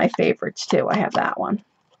 That's one of my favorites too. I have that one.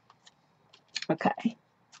 Okay.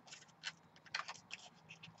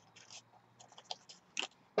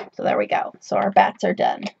 So there we go. So our bats are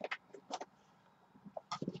done.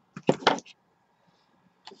 So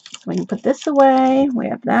we can put this away. We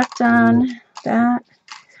have that done. That.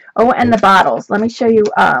 Oh, and the bottles. Let me show you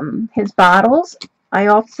his bottles. I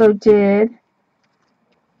also did.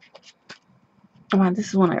 Oh, this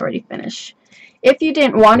is one I already finished. If you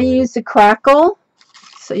didn't want to use the crackle,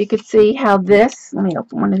 so you could see how this. Let me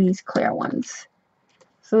open one of these clear ones.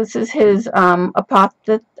 So this is his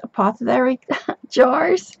apothecary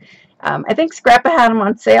jars. I think Scrappa had them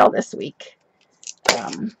on sale this week.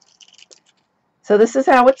 So this is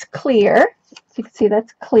how it's clear. So you can see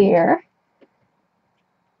that's clear.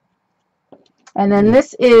 And then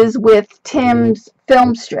this is with Tim's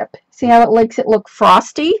film strip. See how it makes it look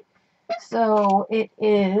frosty? So it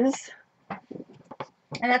is,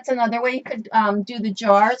 and that's another way you could do the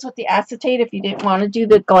jars with the acetate if you didn't want to do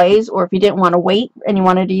the glaze, or if you didn't want to wait and you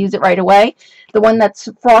wanted to use it right away. The one that's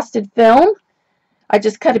frosted film, I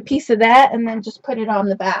just cut a piece of that and then just put it on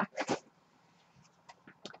the back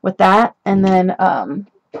with that. And then I'm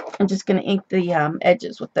just going to ink the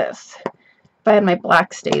edges with this. If I had my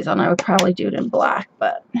black stays on, I would probably do it in black,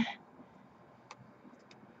 but...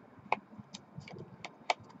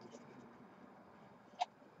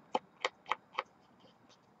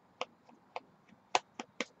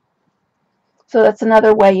 So that's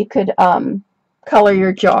another way you could color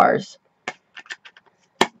your jars.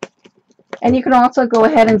 And you can also go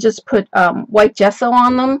ahead and just put white gesso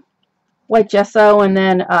on them. White gesso, and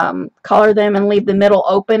then color them and leave the middle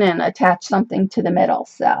open and attach something to the middle.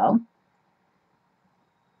 So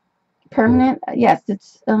permanent, yes,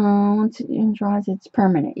 it's once it dries, it's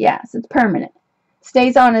permanent. Yes, it's permanent.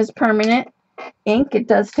 Stays on as permanent ink. It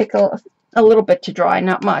does take a little bit to dry,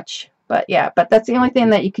 not much, but yeah. But that's the only thing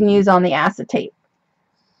that you can use on the acetate.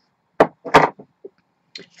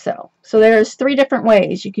 So there's 3 different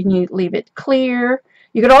ways you can leave it clear.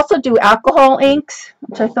 You could also do alcohol inks,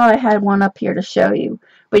 which I thought I had one up here to show you.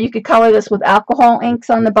 But you could color this with alcohol inks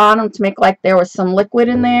on the bottom to make like there was some liquid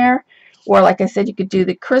in there. Or like I said, you could do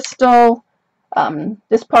the crystal,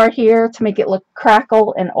 this part here, to make it look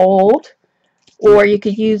crackle and old. Or you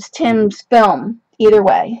could use Tim's film, either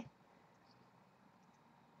way.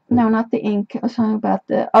 No, not the ink. I was talking about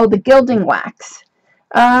the gilding wax.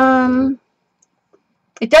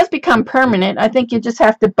 It does become permanent. I think you just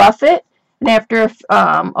have to buff it. And after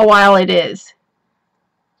a while it is.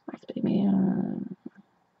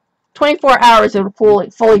 24 hours it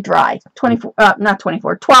will fully dry. 12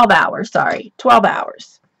 hours, sorry. 12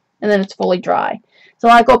 hours. And then it's fully dry. So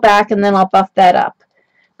I go back and then I'll buff that up.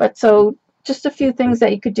 But so just a few things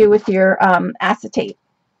that you could do with your acetate.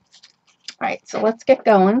 Alright, so let's get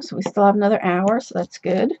going. So we still have another hour, so that's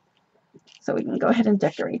good. So we can go ahead and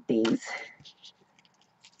decorate these.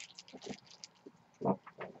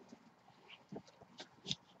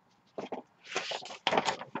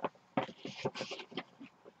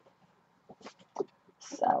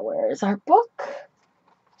 So where's our book?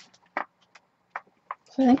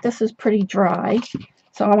 So I think this is pretty dry.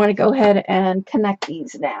 So I want to go ahead and connect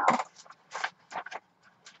these now.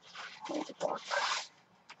 Where's the book?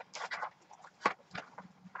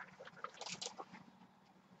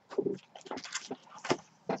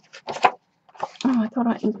 Oh, I thought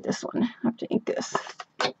I inked this one. I have to ink this.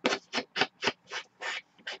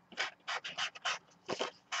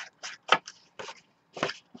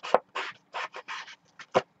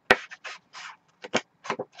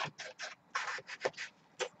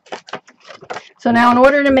 So now in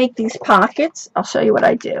order to make these pockets, I'll show you what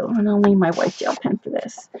I do. And I'll need my white gel pen for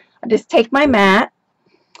this. I just take my mat,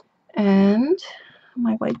 and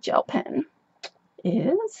my white gel pen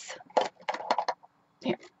is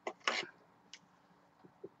here.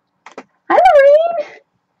 Hi,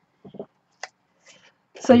 Lorraine!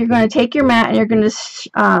 So you're going to take your mat and you're going to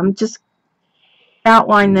just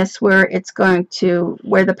outline this where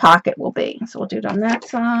where the pocket will be. So we'll do it on that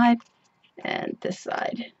side and this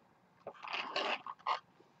side.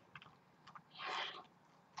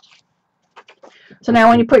 So now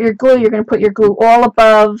when you put your glue, you're going to put your glue all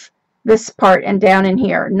above this part and down in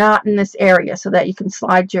here, not in this area, so that you can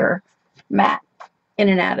slide your mat in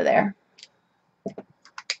and out of there.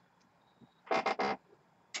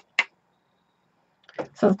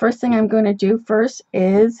 So the first thing I'm going to do first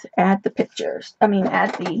is add the pictures.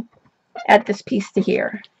 Add this piece to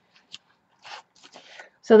here.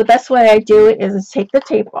 So the best way I do it is take the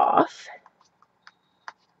tape off.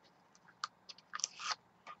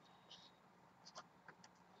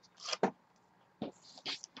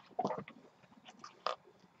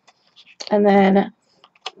 And then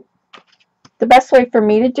the best way for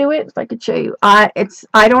me to do it, if I could show you, I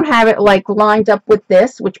don't have it like lined up with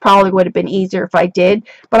this, which probably would have been easier if I did,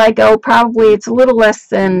 but I go probably, it's a little less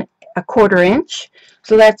than a 1/4 inch.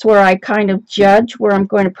 So that's where I kind of judge where I'm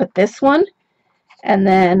going to put this one. And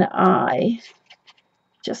then I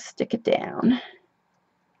just stick it down.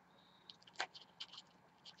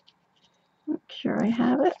 Make sure I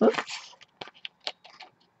have it. Oops.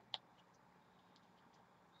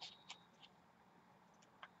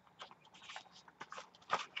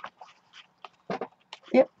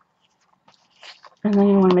 Yep. And then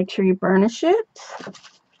you want to make sure you burnish it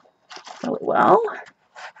really well.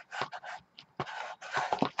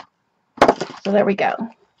 So there we go.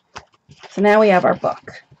 So now we have our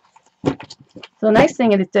book. So the nice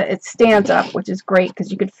thing is it stands up, which is great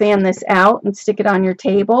because you could fan this out and stick it on your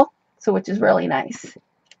table, so which is really nice.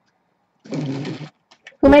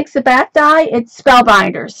 Who makes the back die? It's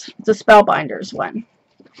Spellbinders. It's a Spellbinders one.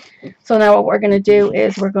 So now what we're going to do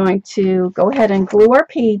is we're going to go ahead and glue our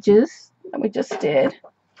pages that we just did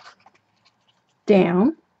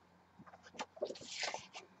down.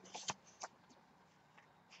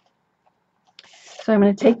 So I'm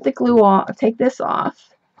going to take the glue off, take this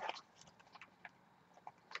off.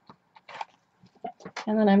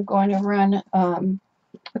 And then I'm going to run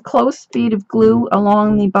a close bead of glue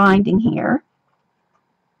along the binding here,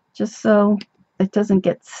 just so it doesn't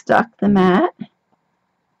get stuck, the mat.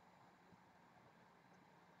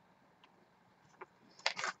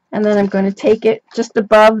 And then I'm going to take it just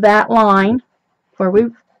above that line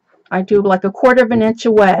where I do like a 1/4 inch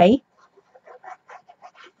away.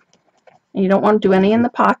 And you don't want to do any in the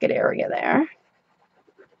pocket area there.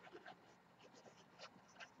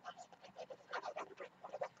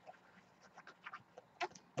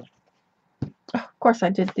 Oh, of course I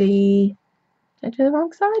did the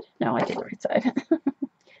wrong side? No, I did the right side.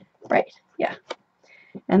 Right, yeah.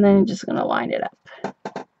 And then I'm just going to line it up.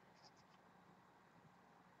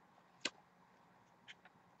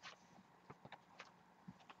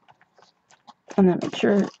 And then make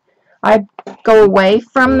sure I go away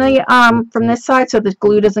from this side so the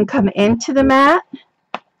glue doesn't come into the mat.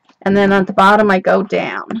 And then at the bottom I go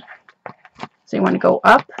down. So you want to go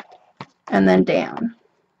up and then down.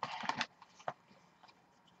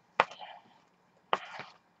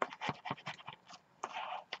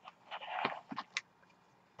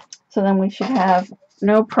 So then we should have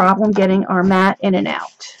no problem getting our mat in and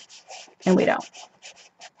out. And we don't.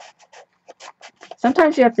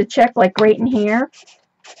 Sometimes you have to check like right in here.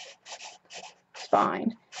 It's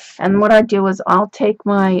fine. And what I do is I'll take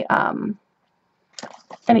my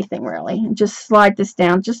anything really and just slide this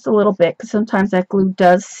down just a little bit because sometimes that glue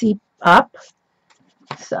does seep up.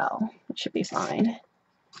 So it should be fine.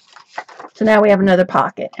 So now we have another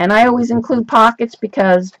pocket. And I always include pockets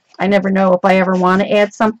because I never know if I ever want to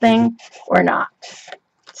add something or not.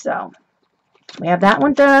 So we have that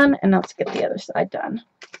one done, and let's get the other side done.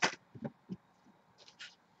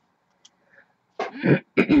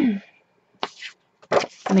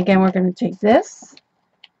 And again, we're going to take this.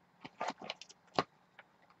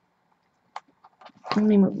 Let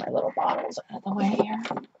me move my little bottles out of the way here.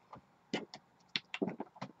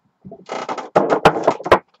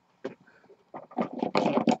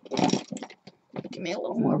 Give me a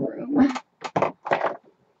little more room.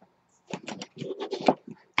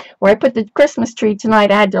 Where I put the Christmas tree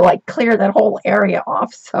tonight, I had to like clear that whole area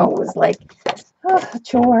off, so it was like a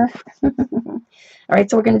chore. All right,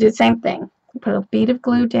 so we're going to do the same thing. Put a bead of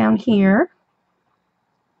glue down here.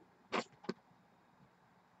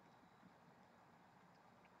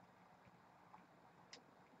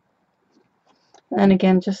 And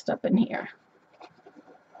again, just up in here.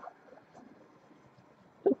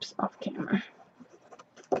 Oops, off camera.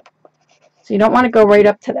 So you don't want to go right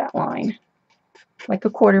up to that line, like a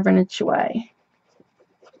 1/4 inch away.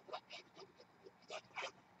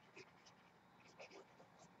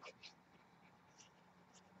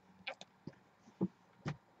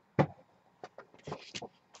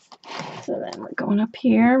 So then we're going up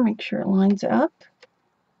here, make sure it lines up.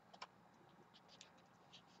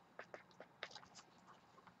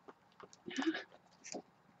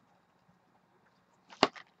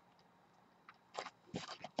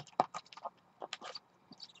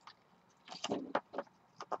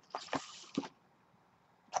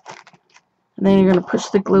 And then you're going to push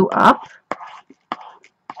the glue up.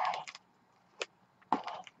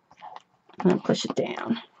 and push it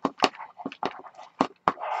down.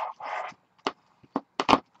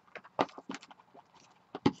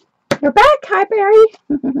 You're back. Hi, Barry.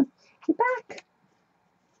 You're back.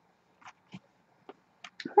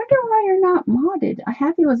 I wonder why you're not modded. I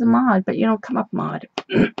have you as a mod, but you don't come up mod.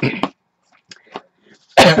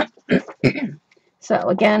 So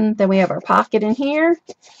again, then we have our pocket in here.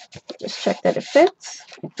 Just check that it fits.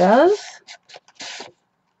 It does.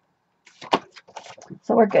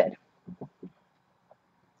 So we're good.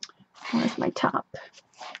 Where's my top?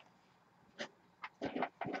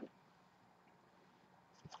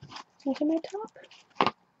 Look at my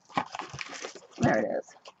top. There it is.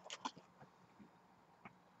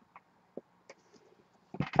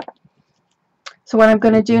 So what I'm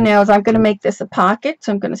going to do now is I'm going to make this a pocket.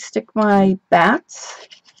 So I'm going to stick my bats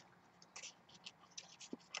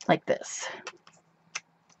like this.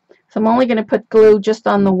 So I'm only going to put glue just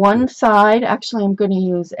on the one side. Actually, I'm going to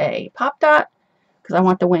use a pop dot because I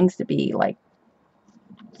want the wings to be like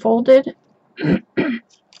folded.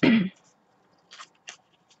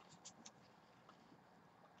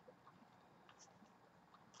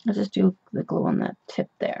 I'll just do the glue on that tip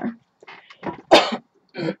there.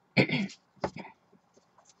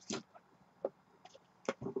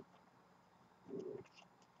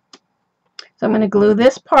 So I'm going to glue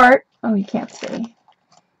this part. Oh, you can't see. I'm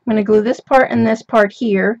going to glue this part and this part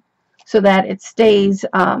here so that it stays,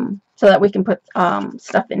 so that we can put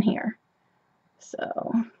stuff in here.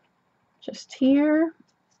 So just here,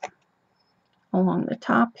 along the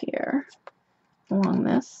top here, along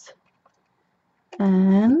this,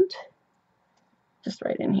 and just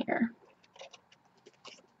right in here.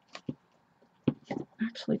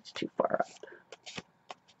 Actually, it's too far up.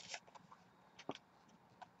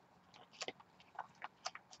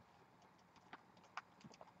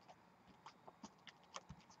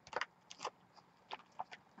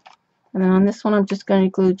 And then on this one, I'm just going to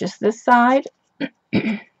glue just this side.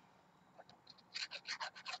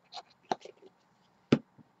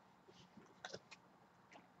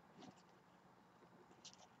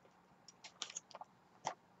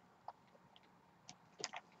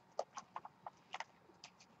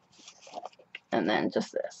 And then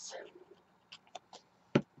just this.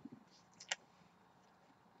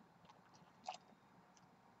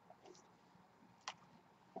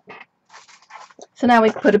 So now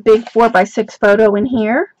we can put a big 4x6 photo in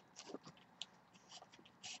here,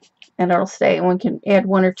 and it'll stay, and we can add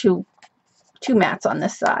one or two mats on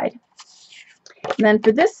this side. And then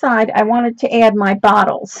for this side, I wanted to add my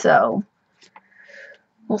bottles, so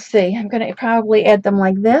we'll see. I'm going to probably add them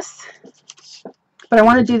like this, but I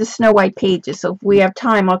want to do the Snow White pages, so if we have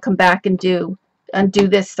time, I'll come back and do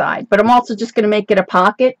this side. But I'm also just going to make it a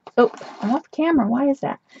pocket. Oh, I'm off camera. Why is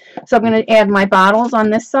that? So I'm going to add my bottles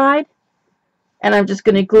on this side. And I'm just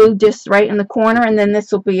going to glue just right in the corner, and then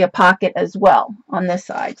this will be a pocket as well on this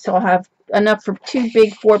side. So I'll have enough for 2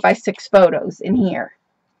 big 4x6 photos in here.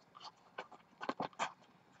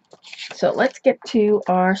 So let's get to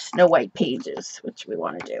our Snow White pages, which we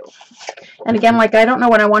want to do. And again, like, I don't know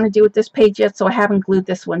what I want to do with this page yet, so I haven't glued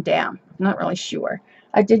this one down. I'm not really sure.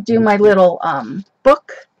 I did do my little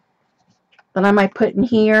book that I might put in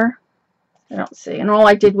here. I don't see. And all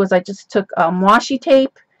I did was I just took washi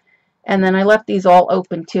tape, and then I left these all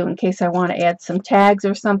open too in case I want to add some tags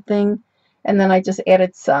or something. And then I just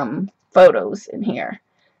added some photos in here.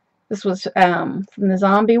 This was from the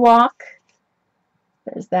zombie walk.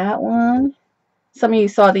 There's that one. Some of you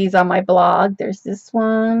saw these on my blog. There's this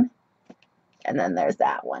one. And then there's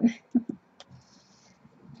that one.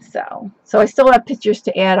 So I still have pictures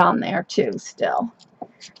to add on there too still.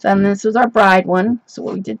 So and this was our bride one. So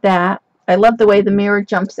we did that. I love the way the mirror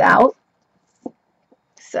jumps out.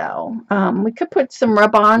 So we could put some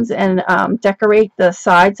rub-ons and decorate the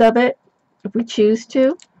sides of it if we choose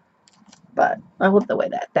to. But I love the way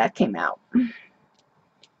that came out.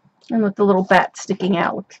 And with the little bat sticking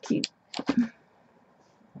out, looks cute.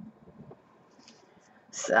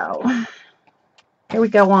 So here we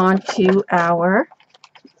go on to our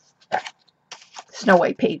Snow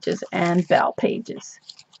White pages and Belle pages.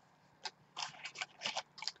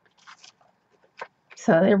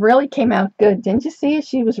 So it really came out good. Didn't you see?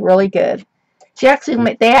 She was really good. They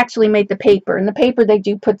actually made the paper. In the paper, they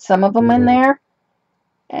do put some of them in there.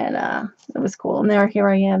 And it was cool. And here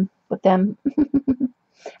I am with them.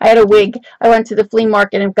 I had a wig. I went to the flea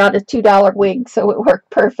market and got a $2 wig, so it worked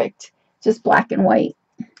perfect. Just black and white.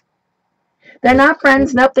 They're not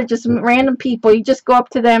friends. Nope, they're just random people. You just go up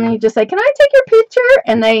to them and you just say, "Can I take your picture?"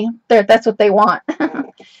 And that's what they want.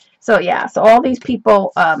 So yeah, so all these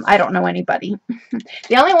people, I don't know anybody.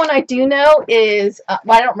 The only one I do know is,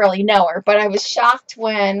 well, I don't really know her, but I was shocked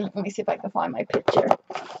when, let me see if I can find my picture.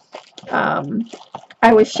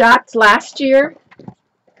 I was shocked last year.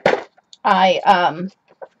 I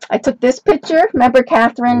took this picture. Remember,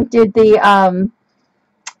 Catherine did the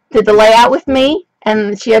layout with me,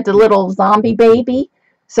 and she had the little zombie baby.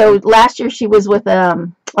 So last year she was with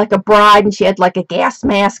like a bride, and she had like a gas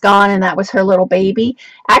mask on, and that was her little baby.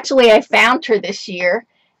 Actually, I found her this year,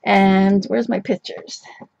 and where's my pictures?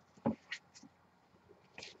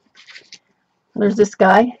 There's this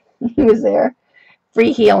guy. He was there.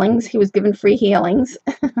 Free healings. He was given free healings.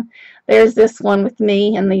 There's this one with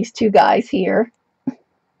me and these two guys here.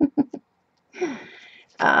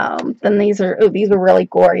 Then these were really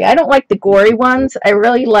gory. I don't like the gory ones. I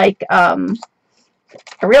really like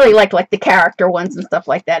like the character ones and stuff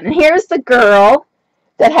like that. And here's the girl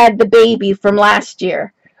that had the baby from last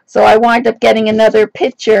year. So I wind up getting another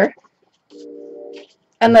picture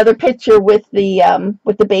with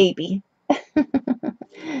the baby.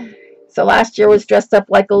 So last year was dressed up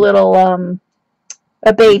like a little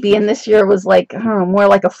a baby, and this year was like, more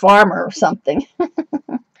like a farmer or something.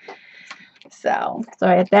 So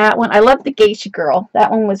I had that one. I love the geisha girl.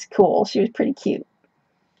 That one was cool. She was pretty cute.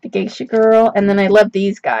 The geisha girl. And then I love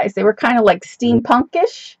these guys. They were kind of like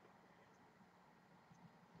steampunkish.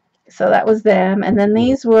 So that was them. And then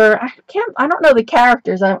these were, I don't know the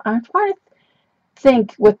characters. I'm trying to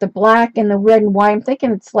think with the black and the red and white. I'm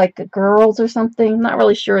thinking it's like girls or something. I'm not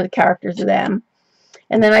really sure the characters of them.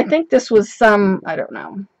 And then I think this was some, I don't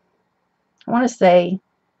know. I want to say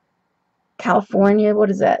California.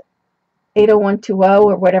 What is that? 80120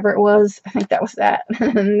 or whatever it was. I think that was that.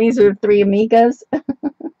 And these are three amigos.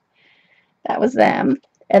 That was them.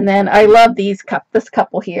 And then I love this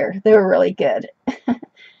couple here. They were really good.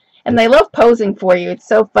 And they love posing for you. It's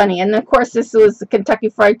so funny. And of course, this was the Kentucky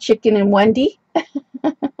Fried Chicken and Wendy.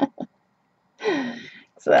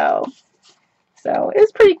 So it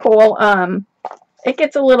was pretty cool. It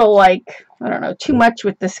gets a little like, I don't know, too much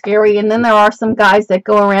with the scary. And then there are some guys that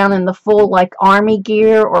go around in the full like army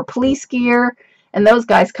gear or police gear. And those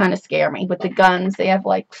guys kind of scare me with the guns. They have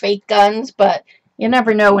like fake guns, but you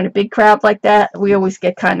never know in a big crowd like that. We always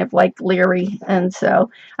get kind of like leery. And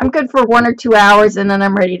so I'm good for 1 or 2 hours, and then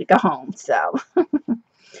I'm ready to go home. So, all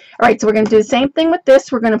right, so we're going to do the same thing with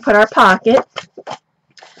this. We're going to put our pocket.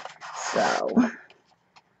 So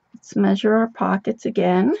let's measure our pockets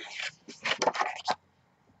again.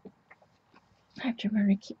 I have to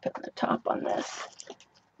remember to keep putting the top on this.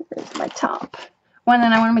 There's my top. Well, and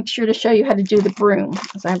then I want to make sure to show you how to do the broom,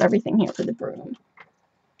 because I have everything here for the broom.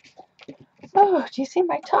 Oh, do you see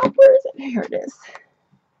my top? Where is it? Here it is.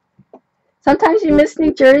 Sometimes you miss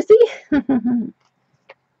New Jersey.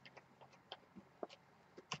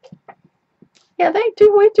 Yeah, they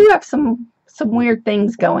do. We do have some weird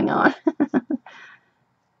things going on.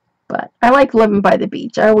 But I like living by the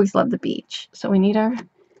beach. I always love the beach. So we need our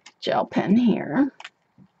gel pen here.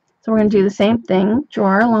 So we're going to do the same thing. Draw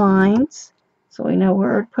our lines so we know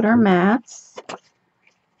where to put our mats.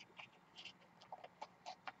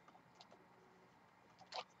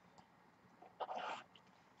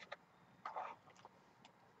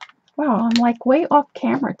 Wow, I'm like way off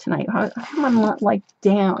camera tonight. I'm not like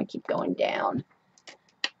down. I keep going down.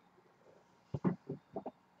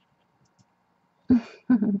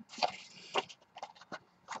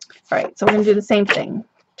 Alright, so we're going to do the same thing.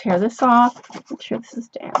 Tear this off. Make sure this is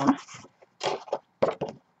down.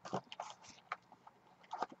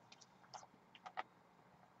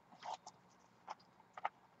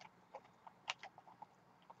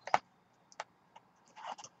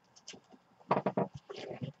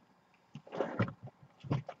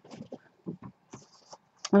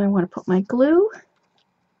 And I want to put my glue.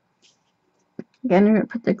 Again, I'm going to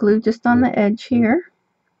put the glue just on the edge here.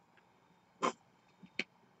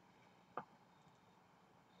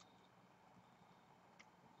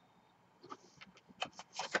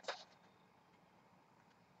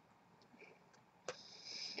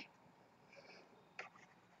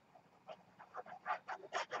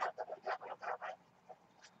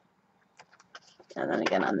 And then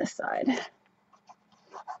again on this side.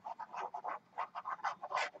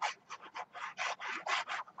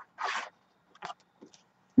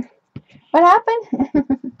 What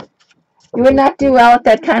happened? You would not do well at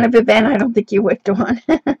that kind of event. I don't think you would, Dawn.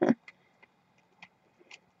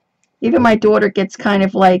 Even my daughter gets kind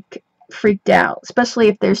of like freaked out, especially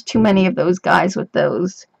if there's too many of those guys with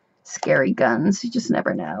those scary guns. You just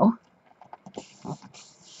never know.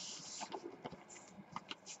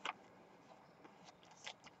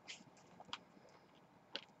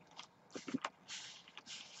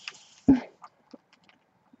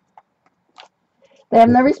 They have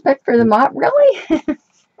no respect for the mop, really?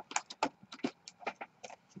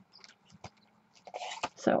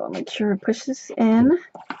 So I'll make sure I push this in.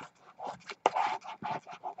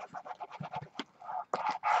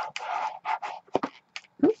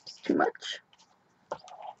 Oops, too much.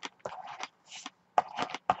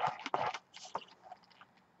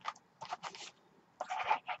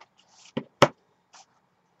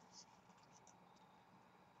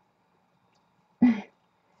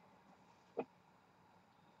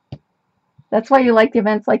 That's why you like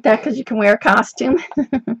events like that, because you can wear a costume.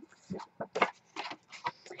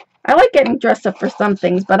 I like getting dressed up for some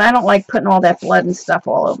things, but I don't like putting all that blood and stuff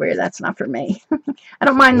all over you. That's not for me. I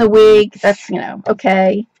don't mind the wig. That's, you know,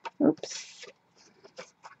 okay. Oops.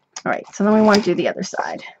 All right, so then we want to do the other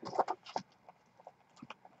side.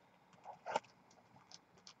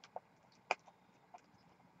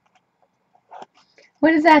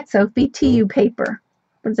 What is that, Sophie? TU paper.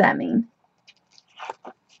 What does that mean?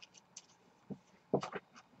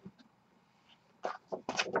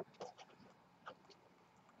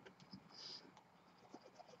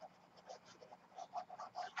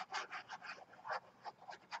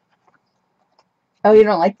 Oh, you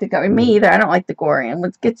don't like the gore? Me either. I don't like the gory. And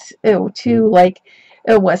it gets too like,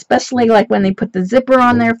 especially like when they put the zipper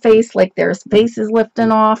on their face, like their face is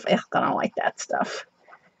lifting off. Ugh, I don't like that stuff.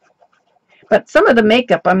 But some of the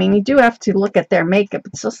makeup, I mean, you do have to look at their makeup.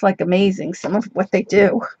 It's just like amazing, some of what they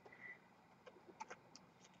do.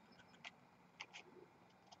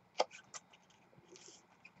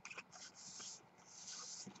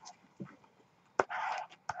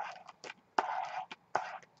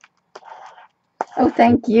 Oh,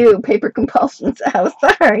 thank you. Paper compulsions. Oh,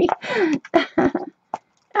 sorry. Too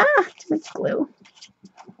much glue.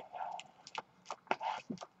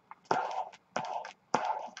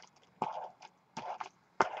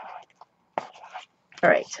 All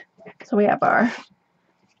right. So we have our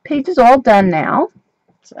pages all done now.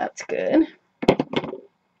 So that's good.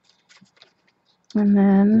 And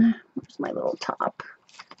then, where's my little top?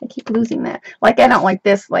 I keep losing that. Like, I don't like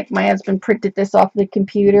this. Like, my husband printed this off the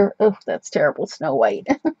computer. Oh, that's terrible. Snow White.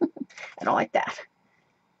 I don't like that.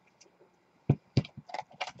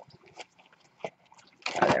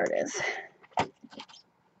 Oh, there it is.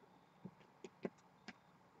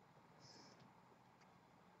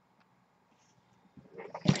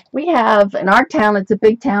 We have, in our town, it's a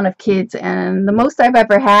big town of kids, and the most I've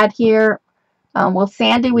ever had here, well,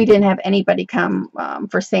 Sandy, we didn't have anybody come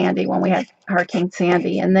for Sandy when we had Hurricane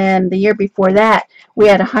Sandy. And then the year before that, we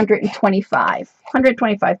had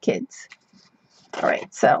 125 kids. All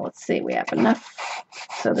right, so let's see, we have enough.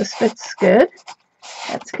 So this fits good.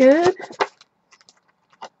 That's good.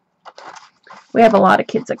 We have a lot of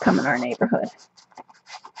kids that come in our neighborhood.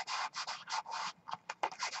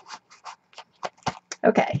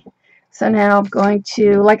 Okay, so now I'm going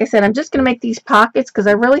to, like I said, I'm just going to make these pockets because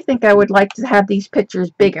I really think I would like to have these pictures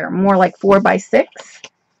bigger, more like 4 by 6.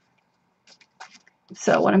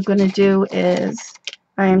 So what I'm going to do is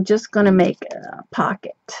I am just going to make a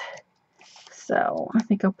pocket. So I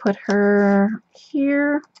think I'll put her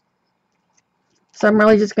here. So I'm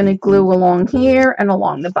really just going to glue along here and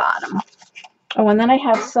along the bottom. Oh, and then I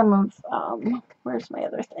have some of, where's my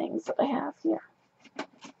other things that I have here?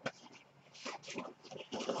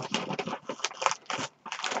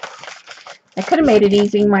 I could have made it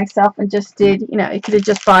easy myself and just did, you know, I could have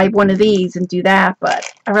just buy one of these and do that, but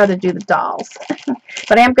I'd rather do the dolls.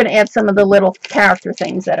 But I am going to add some of the little character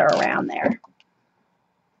things that are around there.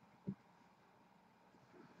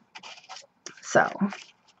 So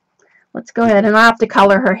let's go ahead, and I'll have to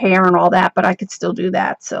color her hair and all that, but I could still do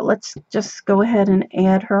that. So let's just go ahead and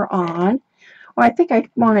add her on. Well, I think I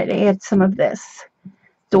wanted to add some of this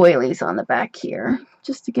doilies on the back here,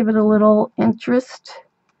 just to give it a little interest.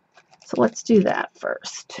 So let's do that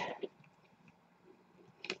first. I'm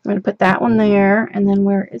going to put that one there, and then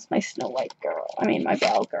where is my Snow White girl? I mean, my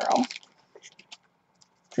Belle girl.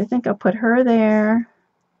 So I think I'll put her there.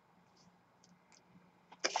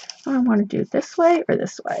 Oh, I want to do it this way or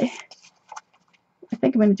this way. I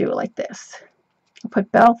think I'm going to do it like this. I'll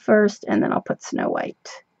put Belle first, and then I'll put Snow White.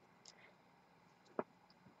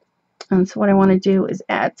 And so what I want to do is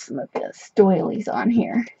add some of this doilies on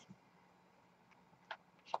here.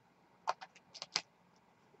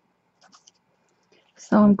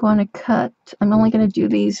 So I'm going to cut, I'm only going to do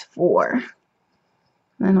these 4.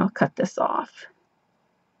 Then I'll cut this off.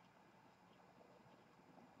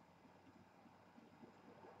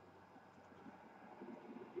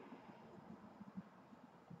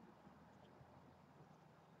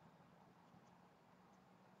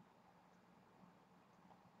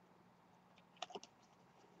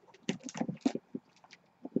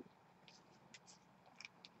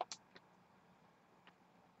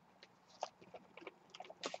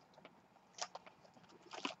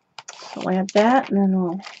 we'll add that, and then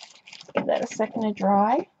we'll give that a second to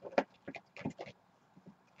dry.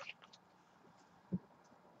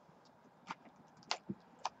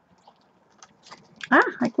 Ah,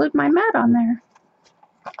 I glued my mat on there.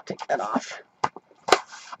 Take that off.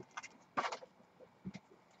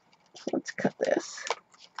 So let's cut this.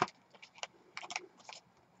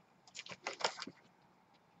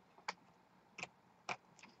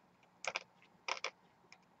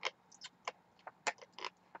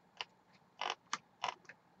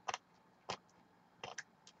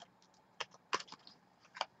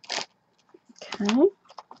 Okay,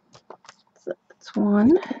 so that's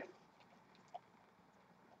one.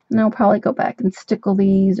 And I'll probably go back and stickle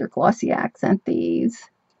these or glossy accent these.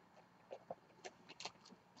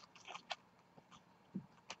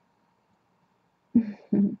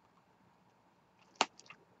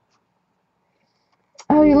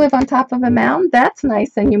 Oh, you live on top of a mountain? That's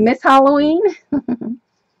nice. And you miss Halloween? All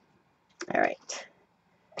right.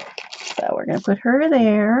 So we're going to put her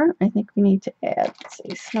there. I think we need to add, let's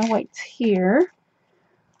see, Snow White's here.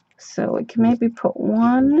 So we can maybe put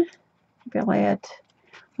one. Maybe I'll add,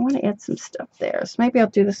 I want to add some stuff there. So maybe I'll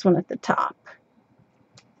do this one at the top.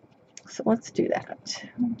 So let's do that.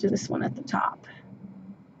 I'll do this one at the top.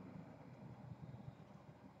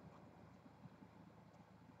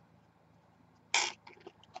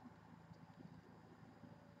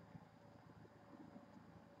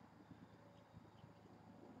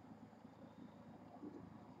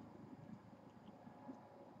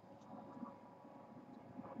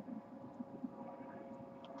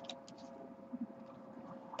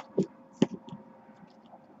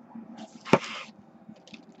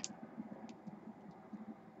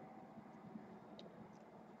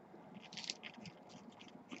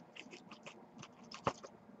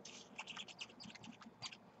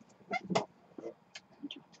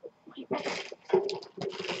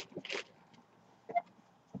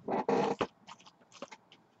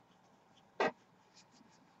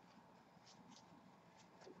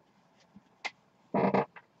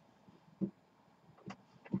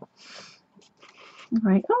 All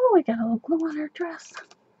right. Oh, we got a little glue on our dress.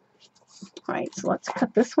 All right, so let's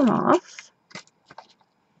cut this one off.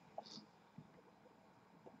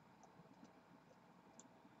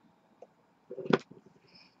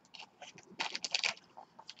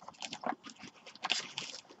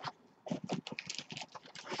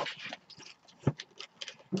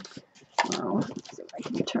 Oh, let's see if I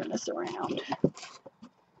can turn this around.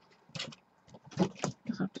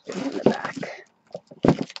 I'll have to do it in the back.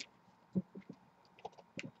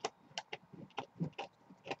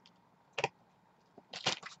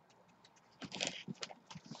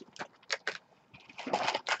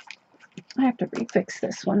 I have to refix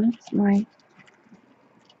this one. It's my,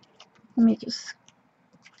 let me just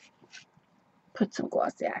put some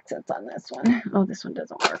glossy accents on this one. Oh, this one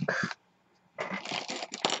doesn't work.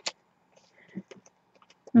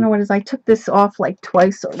 You know what is, I took this off like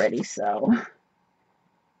twice already, so.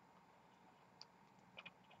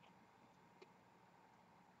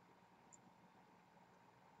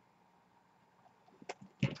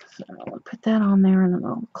 So I'll put that on there and then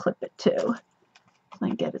I'll clip it too.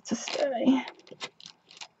 And get it to stay.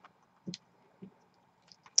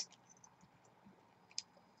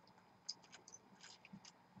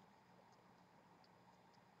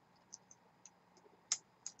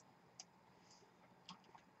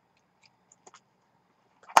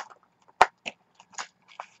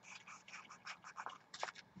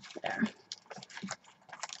 There.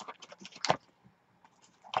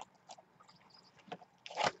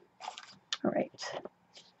 All right.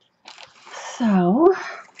 So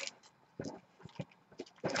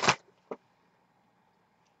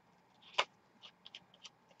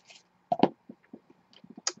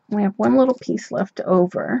we have one little piece left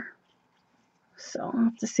over. So I'll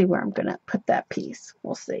have to see where I'm going to put that piece.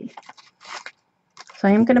 We'll see. So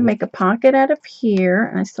I am going to make a pocket out of here,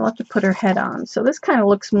 and I still have to put her head on. So this kind of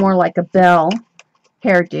looks more like a bell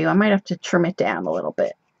hairdo. I might have to trim it down a little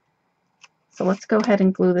bit. So let's go ahead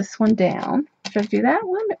and glue this one down. Should I do that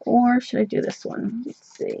one, or should I do this one?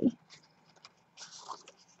 Let's see.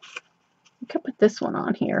 I could put this one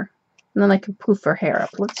on here, and then I can poof her hair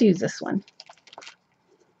up. Let's use this one.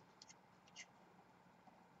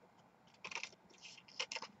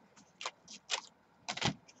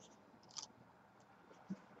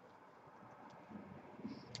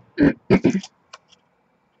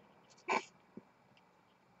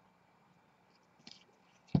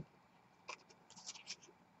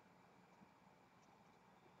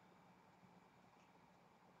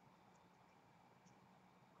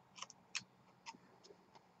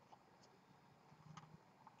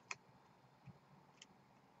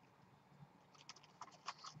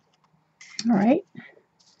 All right.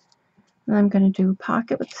 And I'm going to do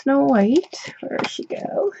Pocket with Snow White. Where does she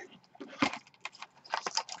go?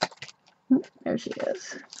 There she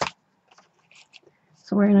is.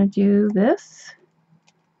 So we're going to do this.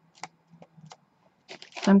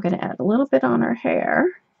 So I'm going to add a little bit on her hair.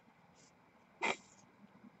 A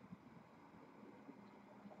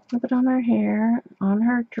little bit on her hair, on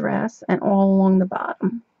her dress, and all along the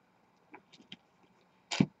bottom.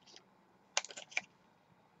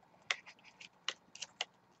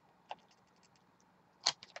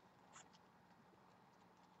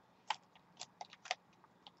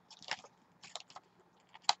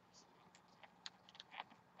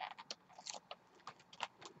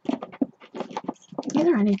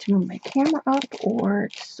 Either I need to move my camera up or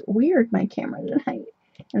it's weird, my camera tonight.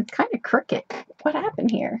 And it's kind of crooked. What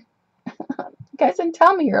happened here? You guys didn't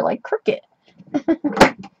tell me you're like crooked.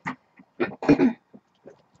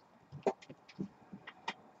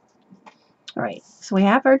 Alright, so we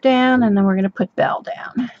have her down and then we're going to put Belle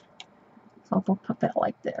down. So we'll put that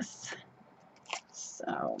like this.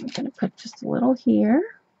 So I'm going to put just a little here.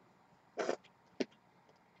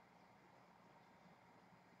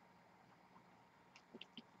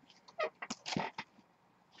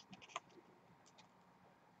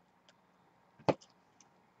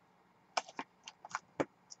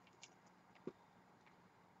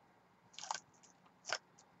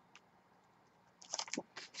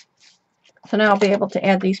 So now I'll be able to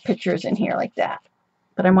add these pictures in here like that.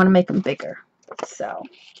 But I want to make them bigger. So,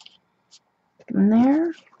 stick them in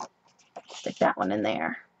there. Stick that one in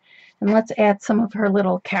there. And let's add some of her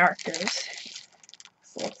little characters.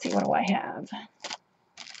 So let's see, what do I have?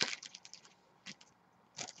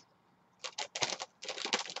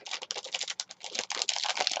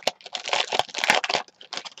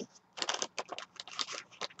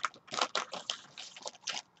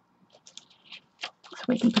 So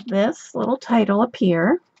we can put this little title up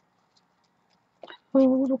here. Oh,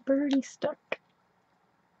 little birdie stuck.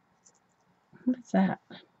 What is that?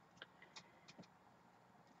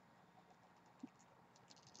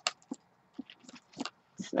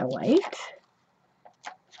 Snow White.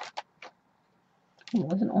 It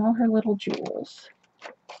wasn't all her little jewels.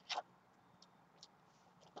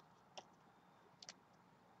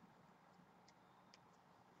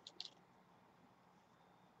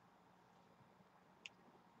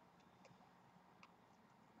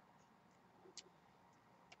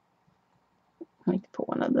 I like to put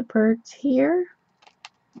one of the birds here.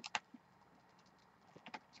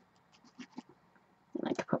 And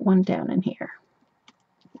I can put one down in here.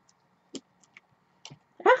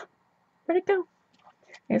 Ah, where'd it go?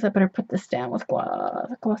 I guess I better put this down with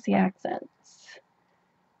glossy accents.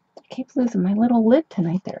 I keep losing my little lid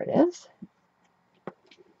tonight. There it is.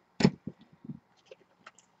 I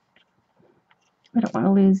don't want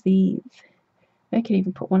to lose these. I could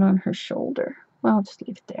even put one on her shoulder. Well, I'll just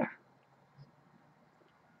leave it there.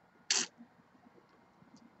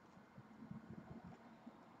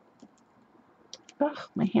 Ugh,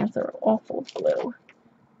 my hands are all full of glue.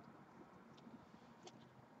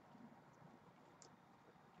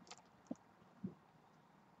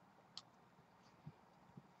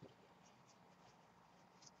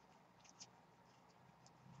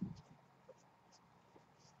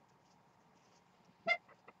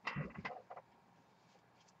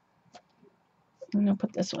 I'm going to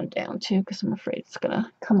put this one down too because I'm afraid it's going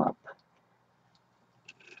to come up.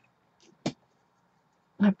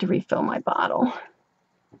 I have to refill my bottle.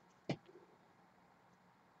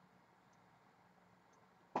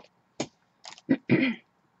 It's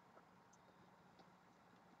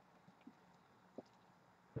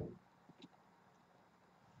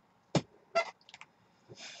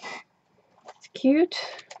cute.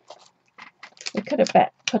 We could have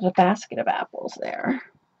put a basket of apples there.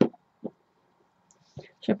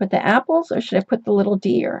 Should I put the apples or should I put the little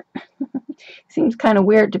deer? Seems kind of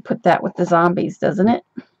weird to put that with the zombies, doesn't it?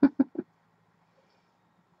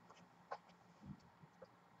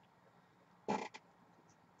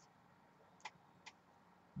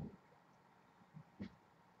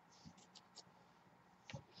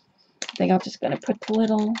 I think I'm just going to put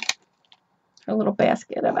a little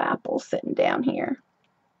basket of apples sitting down here.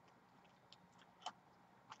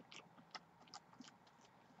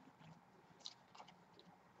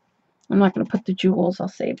 I'm not going to put the jewels. I'll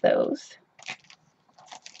save those.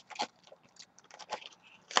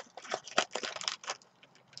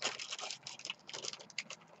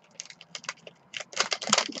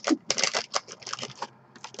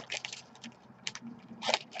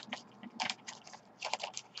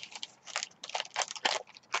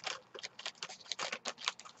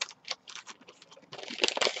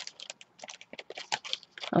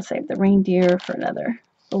 I'll save the reindeer for the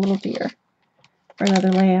little deer for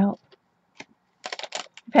another layout.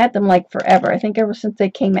 I've had them like forever. I think ever since they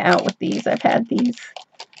came out with these, I've had these.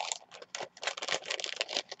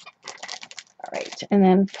 Alright, and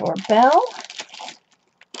then for Belle,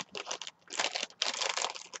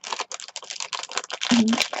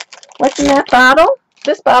 what's in that bottle?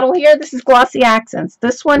 This bottle here, this is Glossy Accents.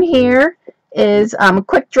 This one here is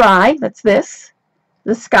Quick Dry. That's this.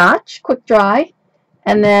 The Scotch, Quick Dry.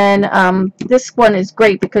 And then this one is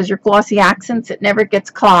great because your Glossy Accents, it never gets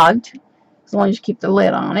clogged as long as you keep the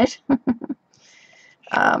lid on it.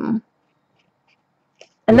 And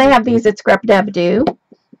they have these at Scrap Dabadoo.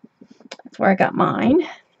 That's where I got mine.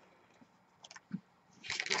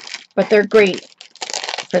 But they're great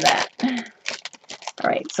for that.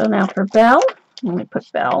 Alright, so now for Belle. Let me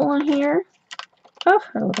put Belle on here. Oh,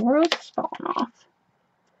 her little rose is falling off.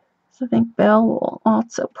 So I think Belle will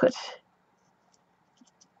also put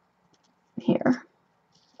here.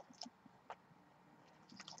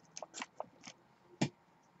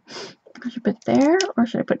 Should I put there or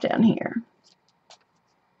should I put down here?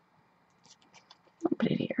 I'll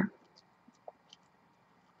put it here.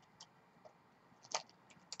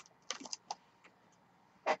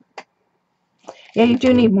 Yeah, you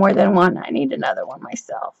do need more than one. I need another one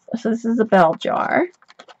myself. So this is a Belle jar.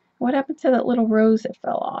 What happened to that little rose that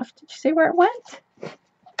fell off? Did you see where it went?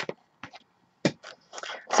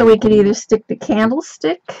 So we could either stick the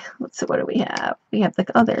candlestick. Let's see, what do we have? We have the,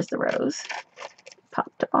 oh, there's the rose.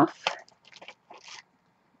 Popped off.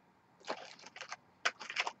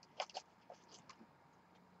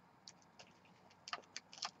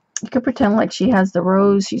 You could pretend like she has the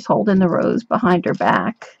rose. She's holding the rose behind her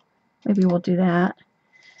back. Maybe we'll do that.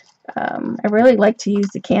 I really like to use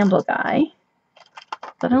the candle guy,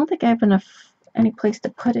 but I don't think I have any place to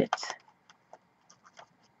put it.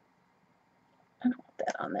 I don't want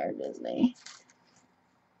that on there, Disney.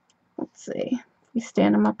 Let's see. We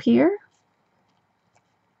stand them up here.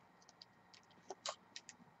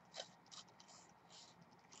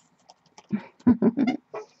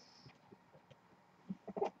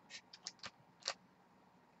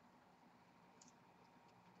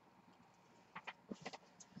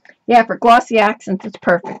 Yeah, for Glossy Accents, it's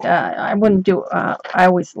perfect. I wouldn't do, I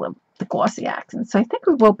always love the Glossy Accents. So I think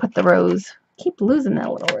we will put the rose, keep losing that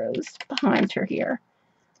little rose behind her here.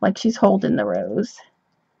 Like she's holding the rose.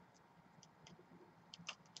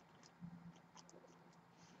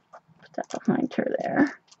 Put that behind her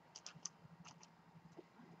there.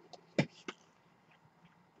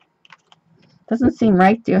 Doesn't seem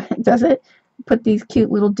right, does it? Put these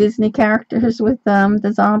cute little Disney characters with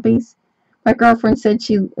the zombies. My girlfriend said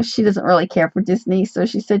she doesn't really care for Disney, so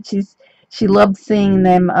she said she loved seeing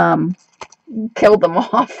them kill them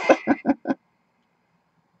off.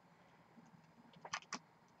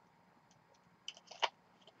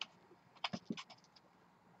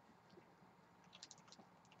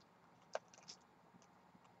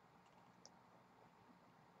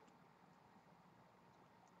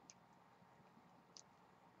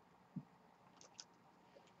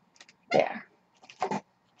 There.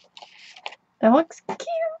 That looks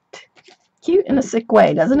cute. Cute in a sick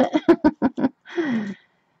way, doesn't it?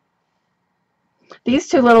 These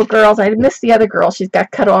two little girls, I missed the other girl. She's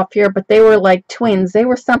got cut off here, but they were like twins. They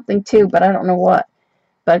were something too, but I don't know what.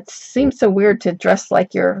 But it seems so weird to dress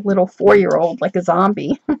like your little 4-year-old, like a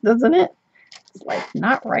zombie, doesn't it? It's like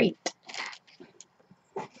not right.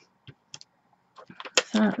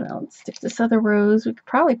 So I don't know. Let's stick this other rose. We could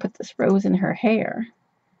probably put this rose in her hair.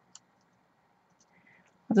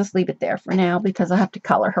 I'll just leave it there for now because I have to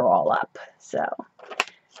color her all up. So,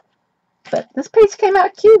 but this page came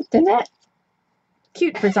out cute, didn't it?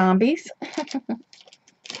 Cute for zombies.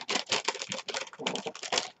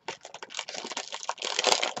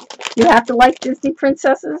 You have to like Disney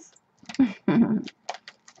princesses.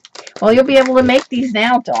 Well, you'll be able to make these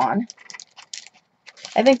now, Dawn.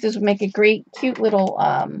 I think this would make a great, cute little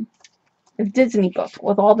Disney book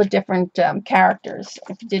with all the different characters.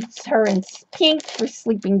 I did her in pink for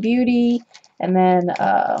Sleeping Beauty, and then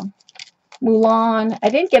Mulan. I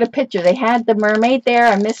didn't get a picture. They had the mermaid there.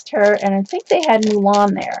 I missed her, and I think they had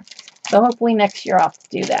Mulan there. So hopefully next year I'll have to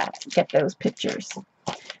do that, get those pictures. So,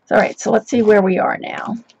 all right, so let's see where we are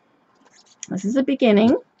now. This is the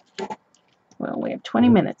beginning. Well, we have 20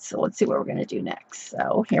 minutes, so let's see what we're going to do next.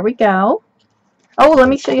 So here we go. Oh, let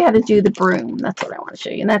me show you how to do the broom. That's what I want to show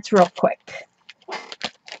you, and that's real quick.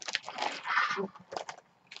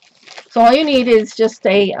 So all you need is just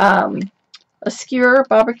a skewer,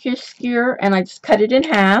 barbecue skewer, and I just cut it in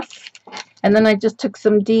half. And then I just took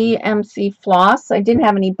some DMC floss. I didn't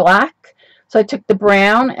have any black, So I took the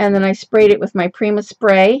brown and then I sprayed it with my Prima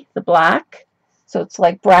spray, the black. So it's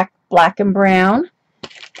like black and brown.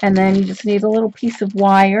 And then you just need a little piece of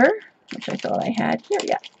wire, which I thought I had here.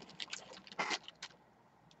 Yeah.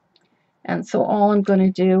 And so all I'm going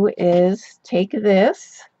to do is take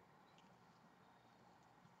this,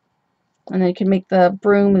 and then you can make the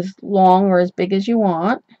broom as long or as big as you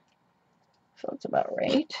want. So it's about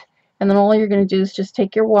right. And then all you're going to do is just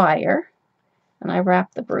take your wire, and I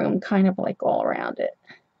wrap the broom kind of like all around it.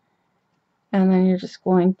 And then you're just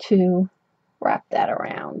going to wrap that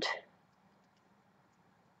around.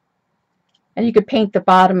 And you could paint the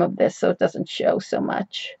bottom of this so it doesn't show so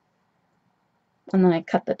much. And then I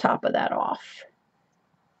cut the top of that off.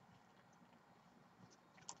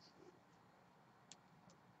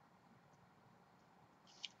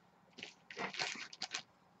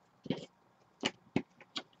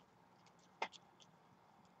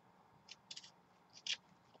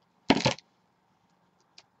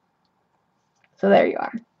 So there you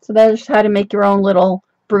are. So there's how to make your own little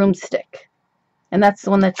broomstick. And that's the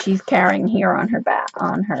one that she's carrying here on her back,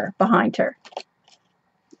 behind her.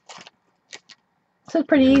 So it's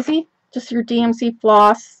pretty easy. Just your DMC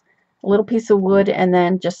floss, a little piece of wood, and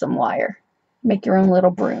then just some wire. Make your own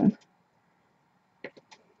little broom.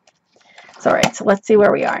 So alright, so let's see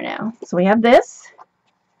where we are now. So we have this.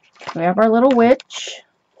 We have our little witch.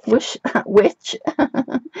 Witch.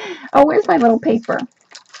 Oh, where's my little paper?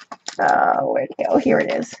 Where'd it go? Here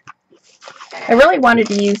it is. I really wanted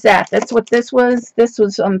to use that. That's what this was. This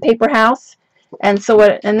was Paper House, and so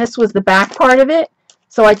and this was the back part of it.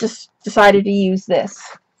 So I just decided to use this.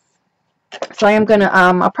 So I am gonna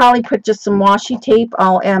I'll probably put just some washi tape.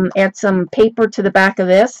 I'll add some paper to the back of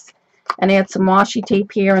this, and add some washi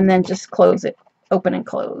tape here, and then just close it, open and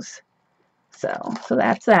close. So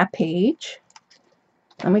that's that page.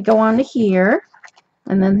 Then we go on to here,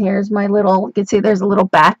 and then here's my little. You can see there's a little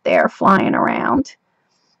bat there flying around.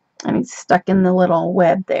 And he's stuck in the little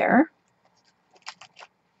web there.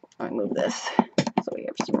 Let me move this so we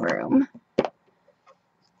have some room.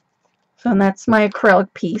 So that's my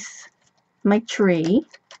acrylic piece, my tree.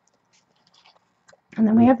 And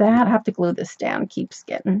then we have that. I have to glue this down. It keeps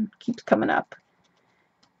coming up.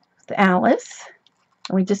 The Alice.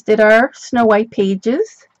 And we just did our Snow White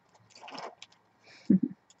pages.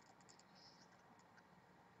 And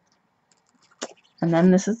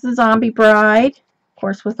then this is the Zombie Bride. Of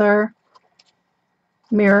course, with our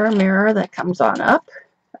mirror that comes on up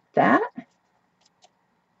like that.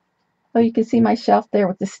 Oh, you can see my shelf there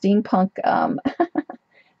with the steampunk.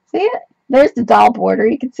 See it? There's the doll border.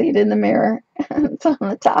 You can see it in the mirror. It's on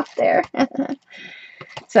the top there.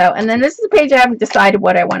 So, and then this is a page I haven't decided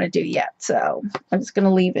what I want to do yet. So I'm just going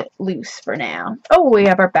to leave it loose for now. Oh, we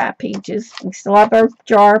have our bat pages. We still have our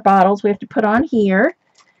jar bottles we have to put on here.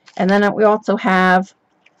 And then we also have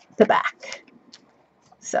the back.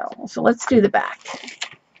 So let's do the back.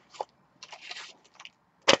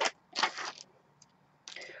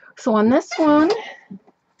 So on this one,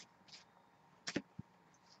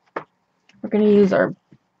 we're going to use our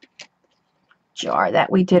jar that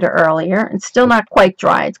we did earlier. It's still not quite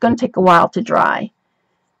dry. It's going to take a while to dry.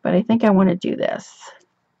 But I think I want to do this.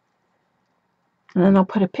 And then I'll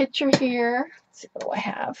put a picture here. Let's see, what do I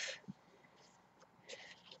have?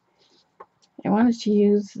 I wanted to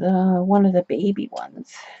use one of the baby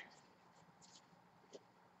ones.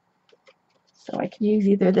 So I can use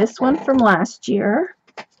either this one from last year,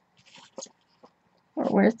 or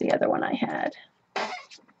where's the other one I had?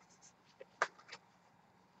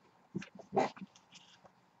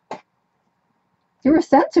 You were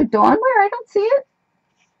censored, Dawn. Where? I don't see it.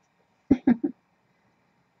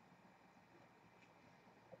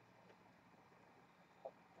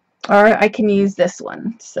 Or I can use this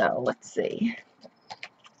one. So let's see.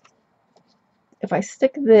 If I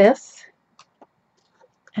stick this,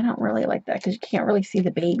 I don't really like that because you can't really see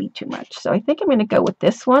the baby too much. So I think I'm going to go with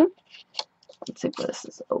this one. Let's see if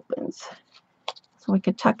this opens. So we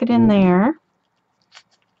could tuck it in there.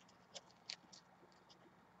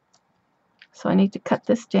 So I need to cut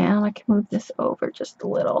this down. I can move this over just a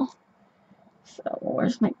little. So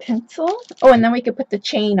where's my pencil? Oh, and then we could put the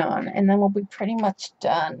chain on, and then we'll be pretty much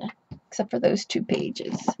done, except for those 2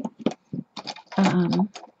 pages. All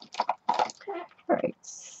right.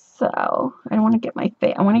 So I don't want to get my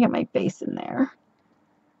face. I want to get my face in there.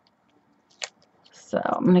 So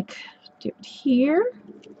I'm going to do it here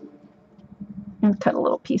and cut a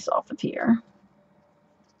little piece off of here.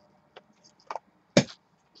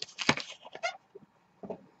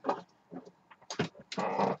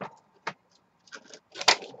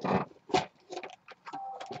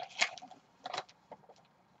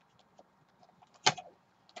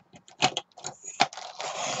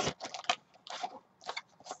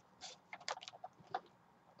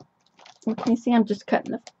 You see, I'm just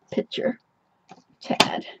cutting the picture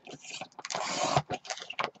tad.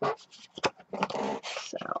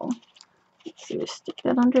 So let's see, we stick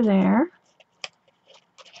that under there.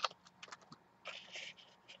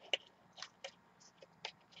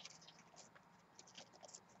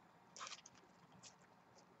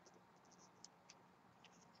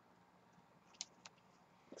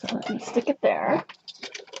 So let me stick it there.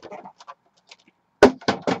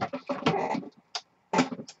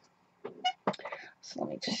 So let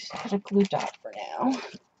me just put a glue dot for now.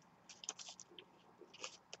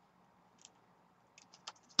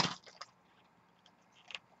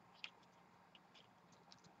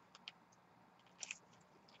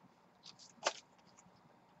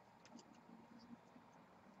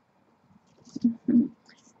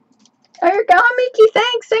 Oh, you're going, Miki.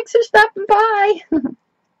 Thanks for stopping by.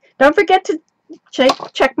 Don't forget to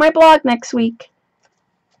check my blog next week.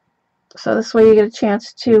 So this way you get a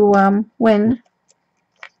chance to win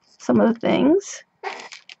some of the things.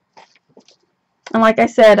 And like I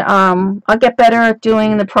said, I'll get better at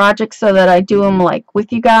doing the projects so that I do them like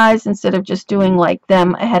with you guys instead of just doing like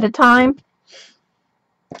them ahead of time.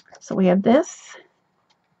 So we have this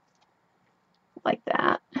like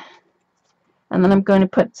that. And then I'm going to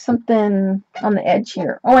put something on the edge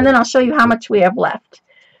here. Oh, and then I'll show you how much we have left.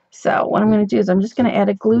 So what I'm going to do is I'm just going to add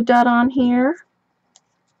a glue dot on here.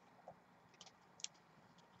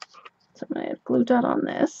 So I'm going to add a glue dot on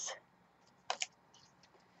this.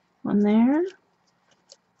 One there.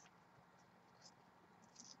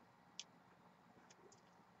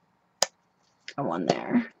 And one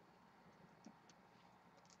there.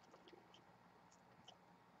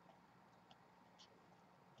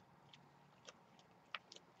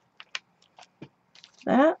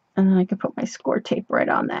 That, and then I can put my score tape right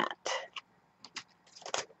on that.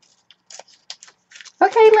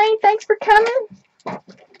 Okay, Lane, thanks for coming.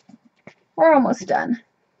 We're almost done.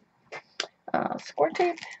 Score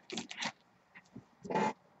tape.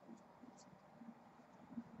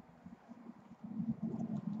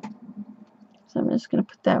 So I'm just going to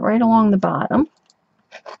put that right along the bottom.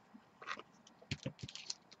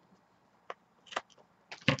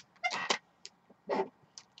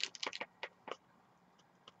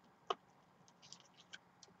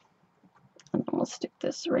 And then we'll stick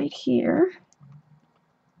this right here.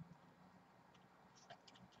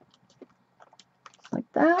 Like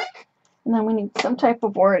that. And then we need some type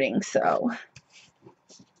of wording, so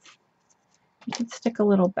you can stick a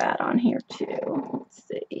little bat on here too. Let's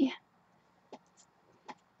see.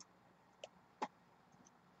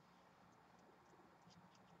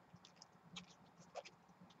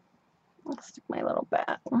 I'll stick my little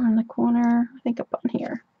bat in the corner, I think up on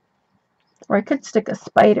here. Or I could stick a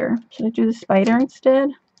spider. Should I do the spider instead?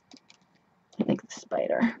 I think the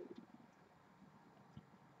spider.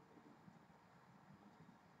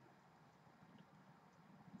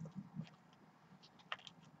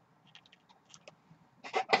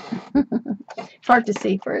 It's hard to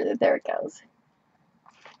see further. There it goes.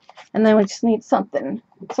 And then we just need something.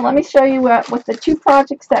 So let me show you with the two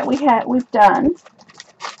projects that we've done.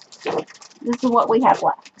 This is what we have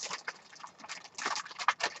left.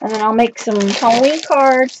 And then I'll make some Halloween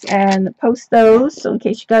cards and post those, so in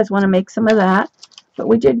case you guys want to make some of that. But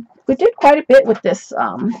we did quite a bit with this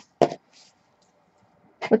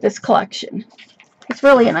collection. It's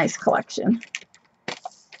really a nice collection.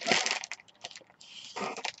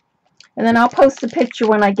 And then I'll post the picture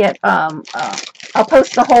when I get I'll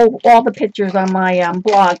post all the pictures on my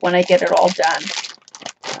blog when I get it all done.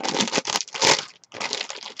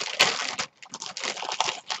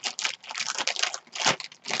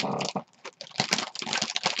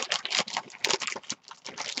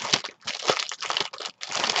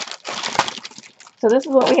 So this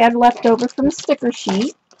is what we had left over from the sticker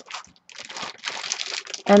sheet.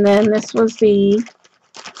 And then this was the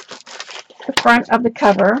front of the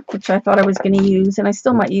cover, which I thought I was going to use, and I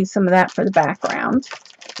still might use some of that for the background.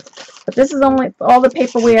 But this is only all the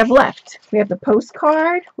paper we have left. We have the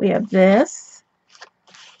postcard, we have this,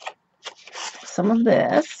 some of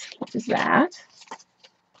this, which is that.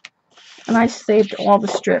 And I saved all the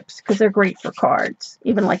strips because they're great for cards,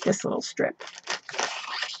 even like this little strip.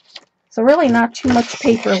 So really not too much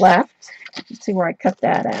paper left. Let's see where I cut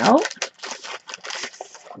that out.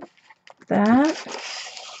 That.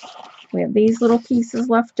 We have these little pieces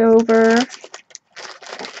left over.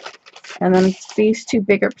 And then these two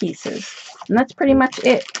bigger pieces. And that's pretty much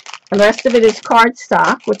it. The rest of it is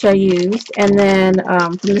cardstock, which I used. And then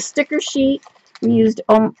from the sticker sheet, we used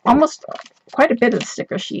almost quite a bit of the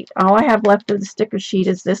sticker sheet. All I have left of the sticker sheet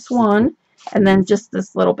is this one. And then just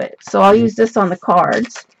this little bit. So I'll use this on the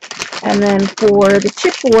cards. And then for the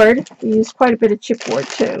chipboard, we use quite a bit of chipboard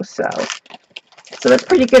too, so that's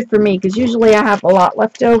pretty good for me, because usually I have a lot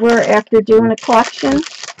left over after doing a collection.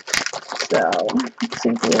 So let's see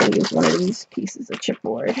if we'll use one of these pieces of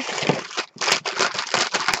chipboard.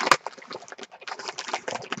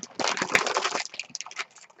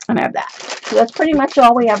 And I have that. So that's pretty much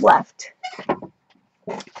all we have left.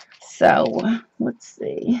 So let's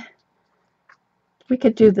see. We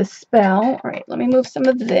could do the spell. All right, let me move some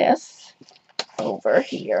of this over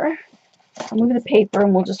here. I'll move the paper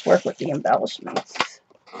and we'll just work with the embellishments.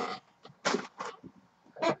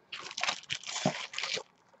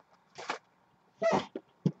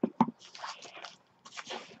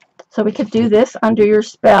 So we could do this under your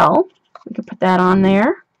spell. We could put that on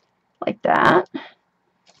there like that.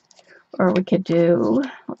 Or we could do,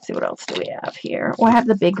 let's see, what else do we have here? Well, I have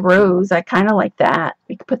the big rose. I kind of like that.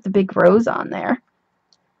 We could put the big rose on there.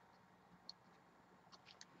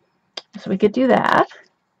 So we could do that.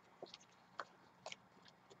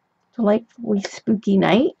 Delightfully Spooky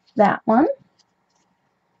Night, that one.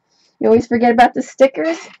 You always forget about the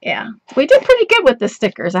stickers. Yeah, we did pretty good with the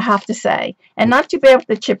stickers, I have to say. And not too bad with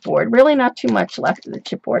the chipboard. Really not too much left of the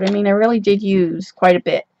chipboard. I mean, I really did use quite a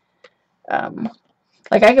bit.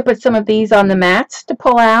 Like I could put some of these on the mats to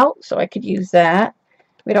pull out, so I could use that.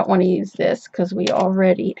 We don't want to use this because we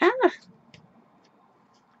already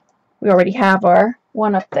have our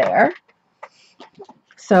one up there.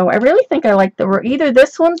 So I really think I like either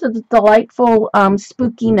this one's the Delightful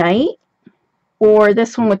Spooky Night, or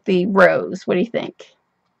this one with the rose. What do you think?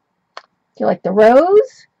 Do you like the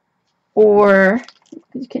rose, or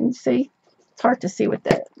can you see? It's hard to see with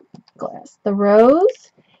the glass. The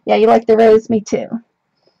rose? Yeah, you like the rose. Me too.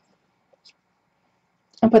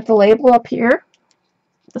 And put the label up here.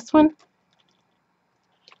 This one.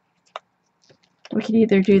 We could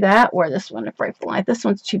either do that or this one, if Frightful Night. This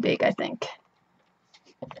one's too big, I think.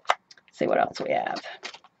 Let's see what else we have.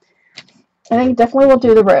 I think definitely we'll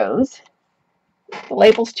do the rose. The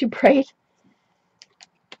label's too bright.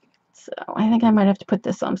 So I think I might have to put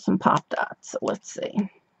this on some pop dots. So let's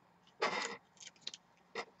see.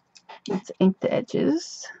 Let's ink the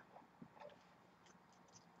edges.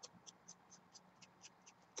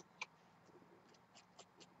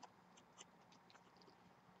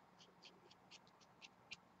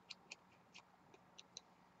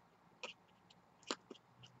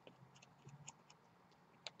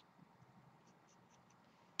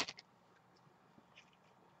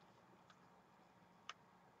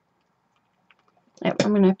 Yep,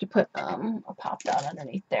 I'm going to have to put a pop dot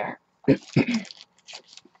underneath there.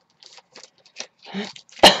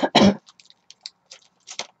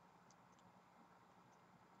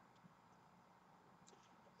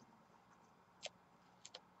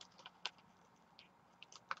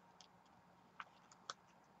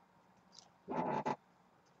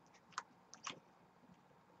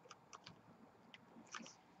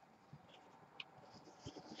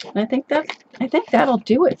 And I think that'll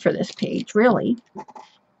do it for this page, really.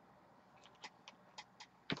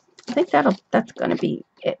 I think that's going to be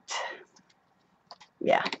it.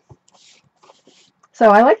 Yeah. So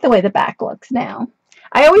I like the way the back looks now.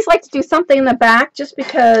 I always like to do something in the back just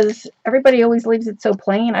because everybody always leaves it so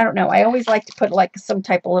plain. I don't know. I always like to put like some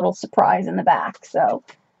type of little surprise in the back. So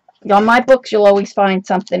on my books, you'll always find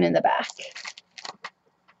something in the back.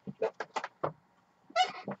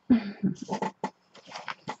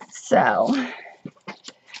 So and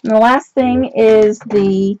the last thing is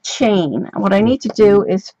the chain. What I need to do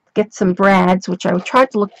is get some brads, which I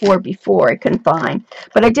tried to look for before. I couldn't find.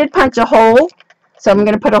 But I did punch a hole. So I'm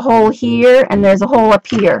going to put a hole here, and there's a hole up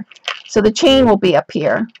here. So the chain will be up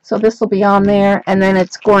here. So this will be on there, and then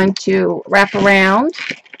it's going to wrap around,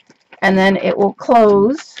 and then it will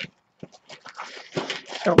close.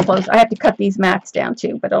 It'll close. I have to cut these mats down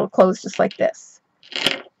too, but it'll close just like this.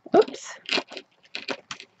 Oops.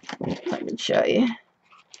 Let me show you.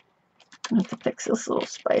 I have to fix this little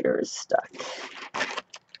spider is stuck.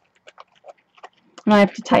 And I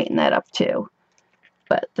have to tighten that up too.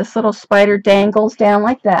 But this little spider dangles down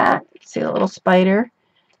like that. See the little spider?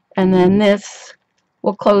 And then this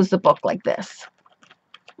will close the book like this.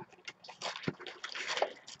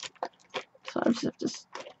 So I just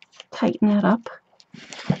tighten that up.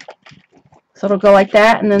 So it'll go like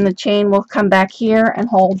that, and then the chain will come back here and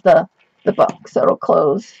hold the book. So it'll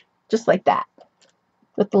close just like that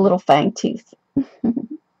with the little fang teeth.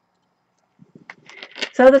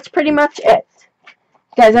 So that's pretty much it.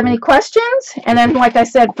 You guys have any questions? And then, like I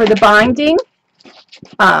said, for the binding,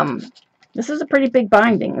 this is a pretty big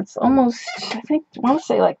binding. It's almost, I think, I want to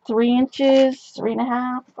say like 3 inches, 3.5.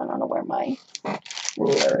 I don't know where my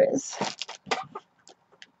ruler is.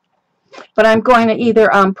 But I'm going to either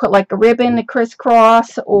put like a ribbon to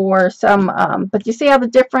crisscross or some, but you see how the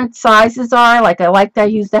different sizes are? Like I like to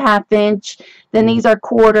use the 1/2 inch, then these are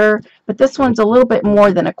 1/4, but this one's a little bit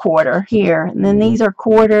more than a 1/4 here, and then these are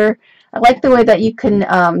 1/4. I like the way that you can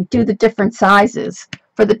do the different sizes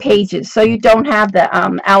for the pages, so you don't have the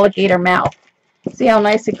alligator mouth. See how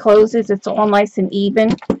nice it closes? It's all nice and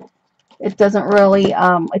even. It doesn't really,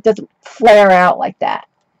 it doesn't flare out like that.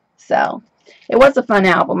 So it was a fun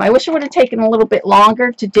album. I wish it would have taken a little bit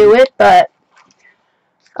longer to do it, but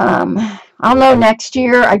I'll know next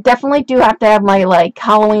year. I definitely do have to have my like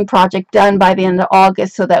Halloween project done by the end of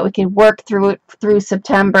August so that we can work through it through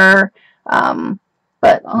September.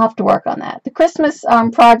 But I'll have to work on that. The Christmas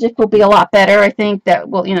project will be a lot better. I think that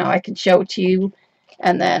will, you know, I can show it to you.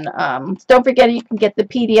 And then don't forget you can get the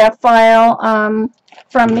PDF file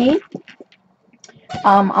from me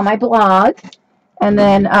on my blog. And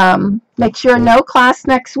then make sure no class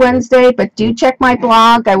next Wednesday, but do check my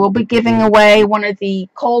blog. I will be giving away one of the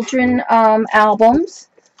Cauldron albums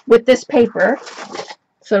with this paper.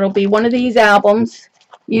 So it'll be one of these albums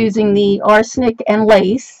using the Arsenic and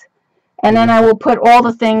Lace. And then I will put all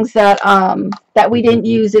the things that that we didn't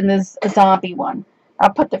use in this zombie one.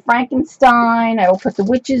 I'll put the Frankenstein, I will put the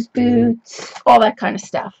witch's boots, all that kind of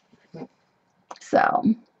stuff. So,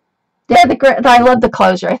 yeah, I love the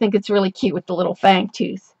closure. I think it's really cute with the little fang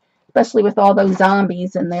tooth, especially with all those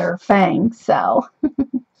zombies and their fangs. So,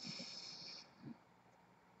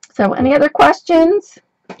 so any other questions?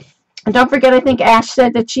 And don't forget, I think Ash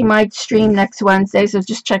said that she might stream next Wednesday, so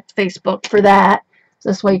just check Facebook for that. So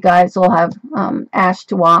this way you guys will have Ash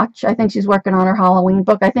to watch. I think she's working on her Halloween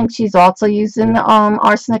book. I think she's also using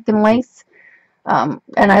Arsenic and Lace. And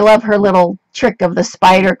I love her little trick of the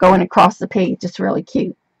spider going across the page. It's really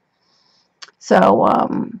cute. So I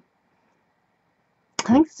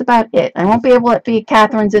think that's about it. I won't be able to be at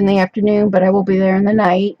Catherine's in the afternoon, but I will be there in the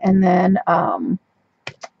night. And then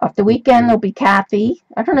off the weekend, there'll be Kathy.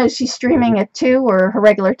 I don't know if she's streaming at 2 or her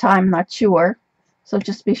regular time. I'm not sure. So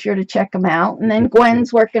just be sure to check them out. And then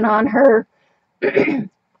Gwen's working on her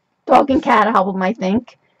dog and cat album, I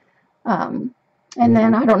think. And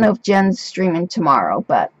then I don't know if Jen's streaming tomorrow.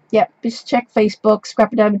 But, yep, just check Facebook.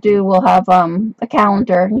 Scrappadabadoo will have a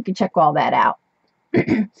calendar. And you can check all that out.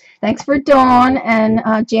 Thanks for Dawn and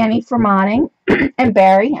Janny for modding. And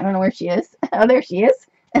Barry. I don't know where she is. Oh, there she is.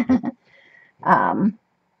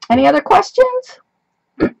 Any other questions?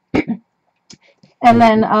 And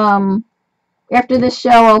then after this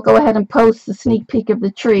show, I'll go ahead and post the sneak peek of the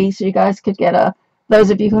tree so you guys could get those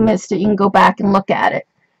of you who missed it, you can go back and look at it.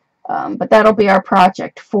 But that'll be our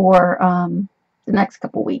project for the next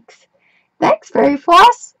couple weeks. Thanks, Fairy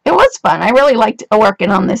Floss. It was fun. I really liked working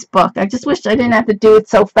on this book. I just wish I didn't have to do it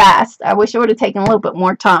so fast. I wish it would have taken a little bit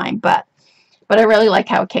more time, but I really like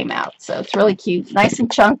how it came out. So it's really cute. Nice and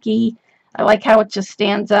chunky. I like how it just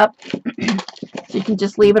stands up. So you can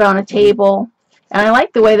just leave it on a table. And I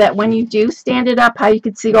like the way that when you do stand it up, how you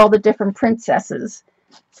can see all the different princesses.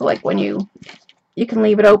 So like when you can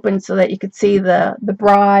leave it open so that you could see the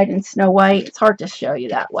bride and Snow White. It's hard to show you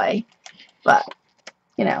that way. But,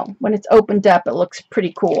 you know, when it's opened up, it looks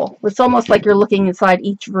pretty cool. It's almost like you're looking inside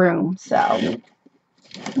each room. So,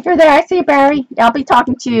 if you're there, I see you, Barry. I'll be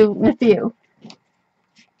talking to you in a few.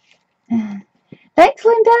 Thanks,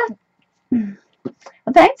 Linda.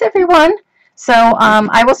 Well, thanks, everyone. So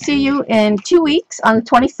I will see you in 2 weeks on the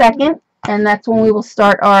 22nd, and that's when we will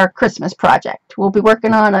start our Christmas project. We'll be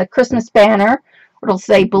working on a Christmas banner. It'll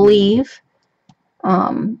say Believe,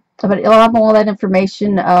 but it'll have all that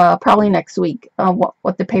information probably next week,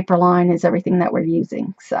 what the paper line is, everything that we're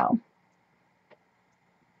using. So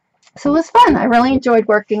it was fun. I really enjoyed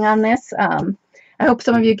working on this. I hope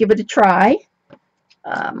some of you give it a try.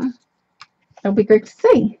 It'll be great to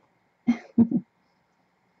see.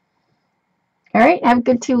 All right, have a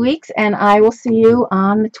good 2 weeks, and I will see you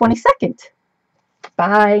on the 22nd.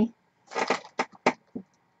 Bye.